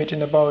the summit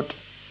in about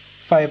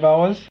 5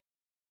 hours,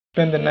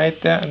 spend the night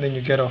there, and then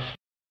you get off.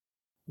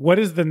 What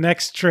is the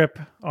next trip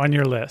on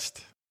your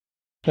list?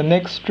 The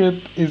next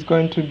trip is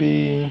going to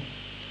be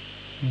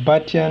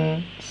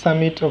Batian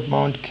summit of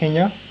Mount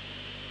Kenya,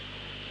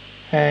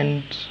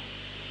 and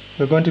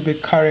we're going to be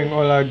carrying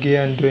all our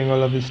gear and doing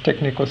all of this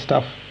technical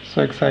stuff.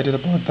 So excited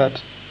about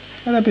that,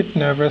 and a bit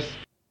nervous.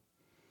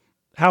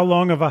 How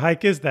long of a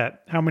hike is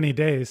that? How many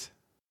days?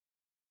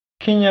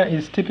 Kenya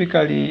is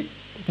typically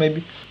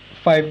maybe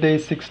 5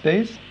 days, 6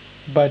 days,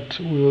 but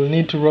we will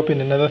need to rope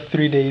in another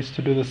 3 days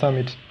to do the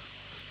summit.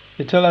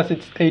 They tell us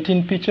it's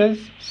 18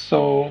 pitches,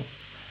 so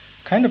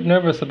kind of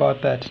nervous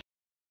about that.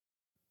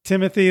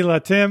 Timothy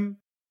Latim,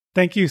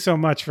 thank you so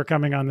much for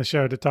coming on the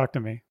show to talk to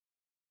me.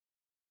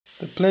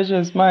 The pleasure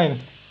is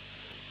mine.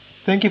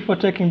 Thank you for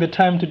taking the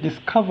time to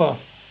discover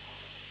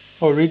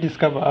or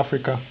rediscover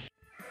Africa.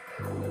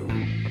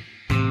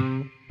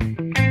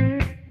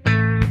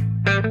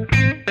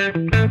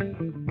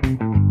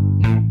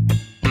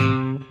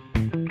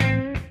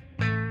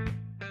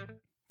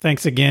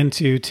 Thanks again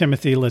to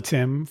Timothy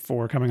Latim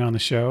for coming on the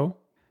show.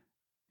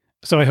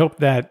 So I hope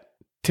that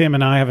Tim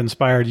and I have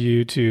inspired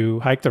you to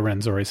hike the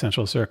Rwenzori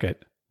Central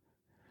Circuit.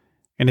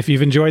 And if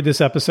you've enjoyed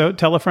this episode,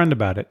 tell a friend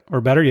about it.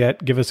 Or better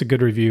yet, give us a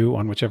good review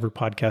on whichever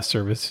podcast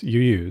service you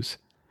use.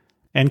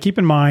 And keep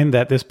in mind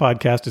that this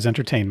podcast is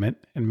entertainment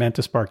and meant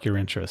to spark your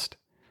interest.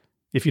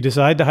 If you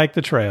decide to hike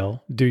the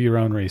trail, do your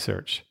own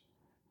research.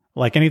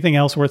 Like anything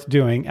else worth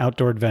doing,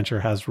 outdoor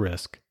adventure has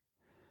risk.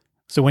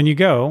 So when you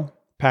go,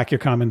 pack your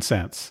common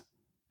sense.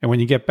 And when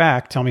you get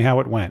back, tell me how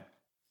it went.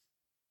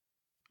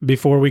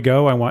 Before we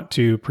go, I want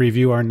to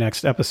preview our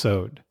next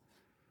episode.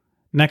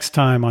 Next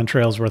time on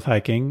Trails Worth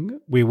Hiking,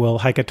 we will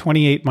hike a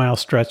 28-mile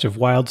stretch of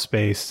wild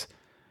space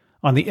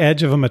on the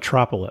edge of a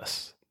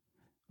metropolis.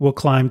 we'll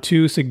climb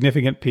 2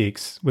 significant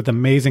peaks with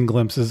amazing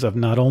glimpses of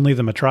not only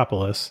the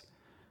metropolis,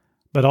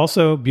 but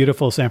also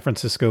beautiful San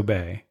Francisco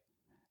Bay.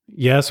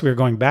 Yes, we're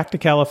going back to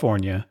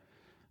California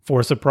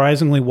for a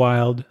surprisingly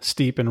wild,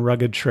 steep, and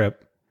rugged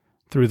trip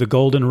through the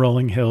golden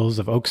rolling hills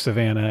of Oak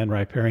Savannah and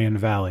riparian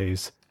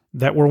valleys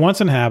that were once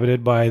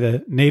inhabited by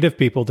the native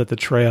people that the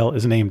trail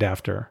is named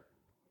after.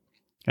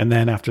 And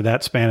then after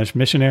that, Spanish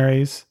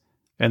missionaries,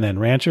 and then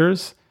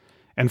ranchers,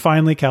 and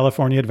finally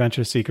California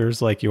adventure seekers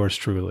like yours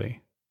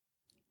truly.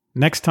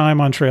 Next time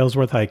on Trails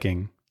Worth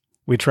Hiking,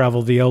 we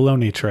travel the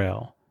Ohlone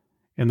Trail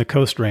in the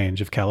Coast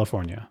Range of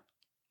California.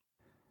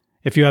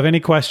 If you have any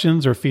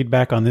questions or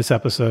feedback on this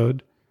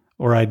episode,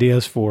 or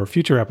ideas for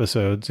future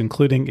episodes,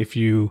 including if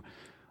you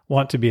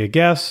want to be a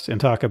guest and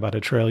talk about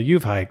a trail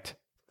you've hiked,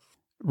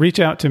 reach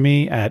out to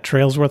me at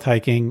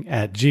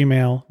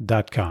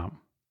trailsworthhiking@gmail.com.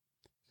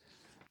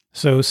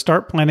 So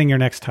start planning your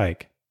next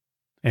hike,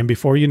 and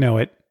before you know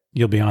it,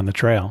 you'll be on the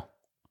trail.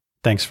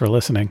 Thanks for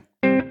listening.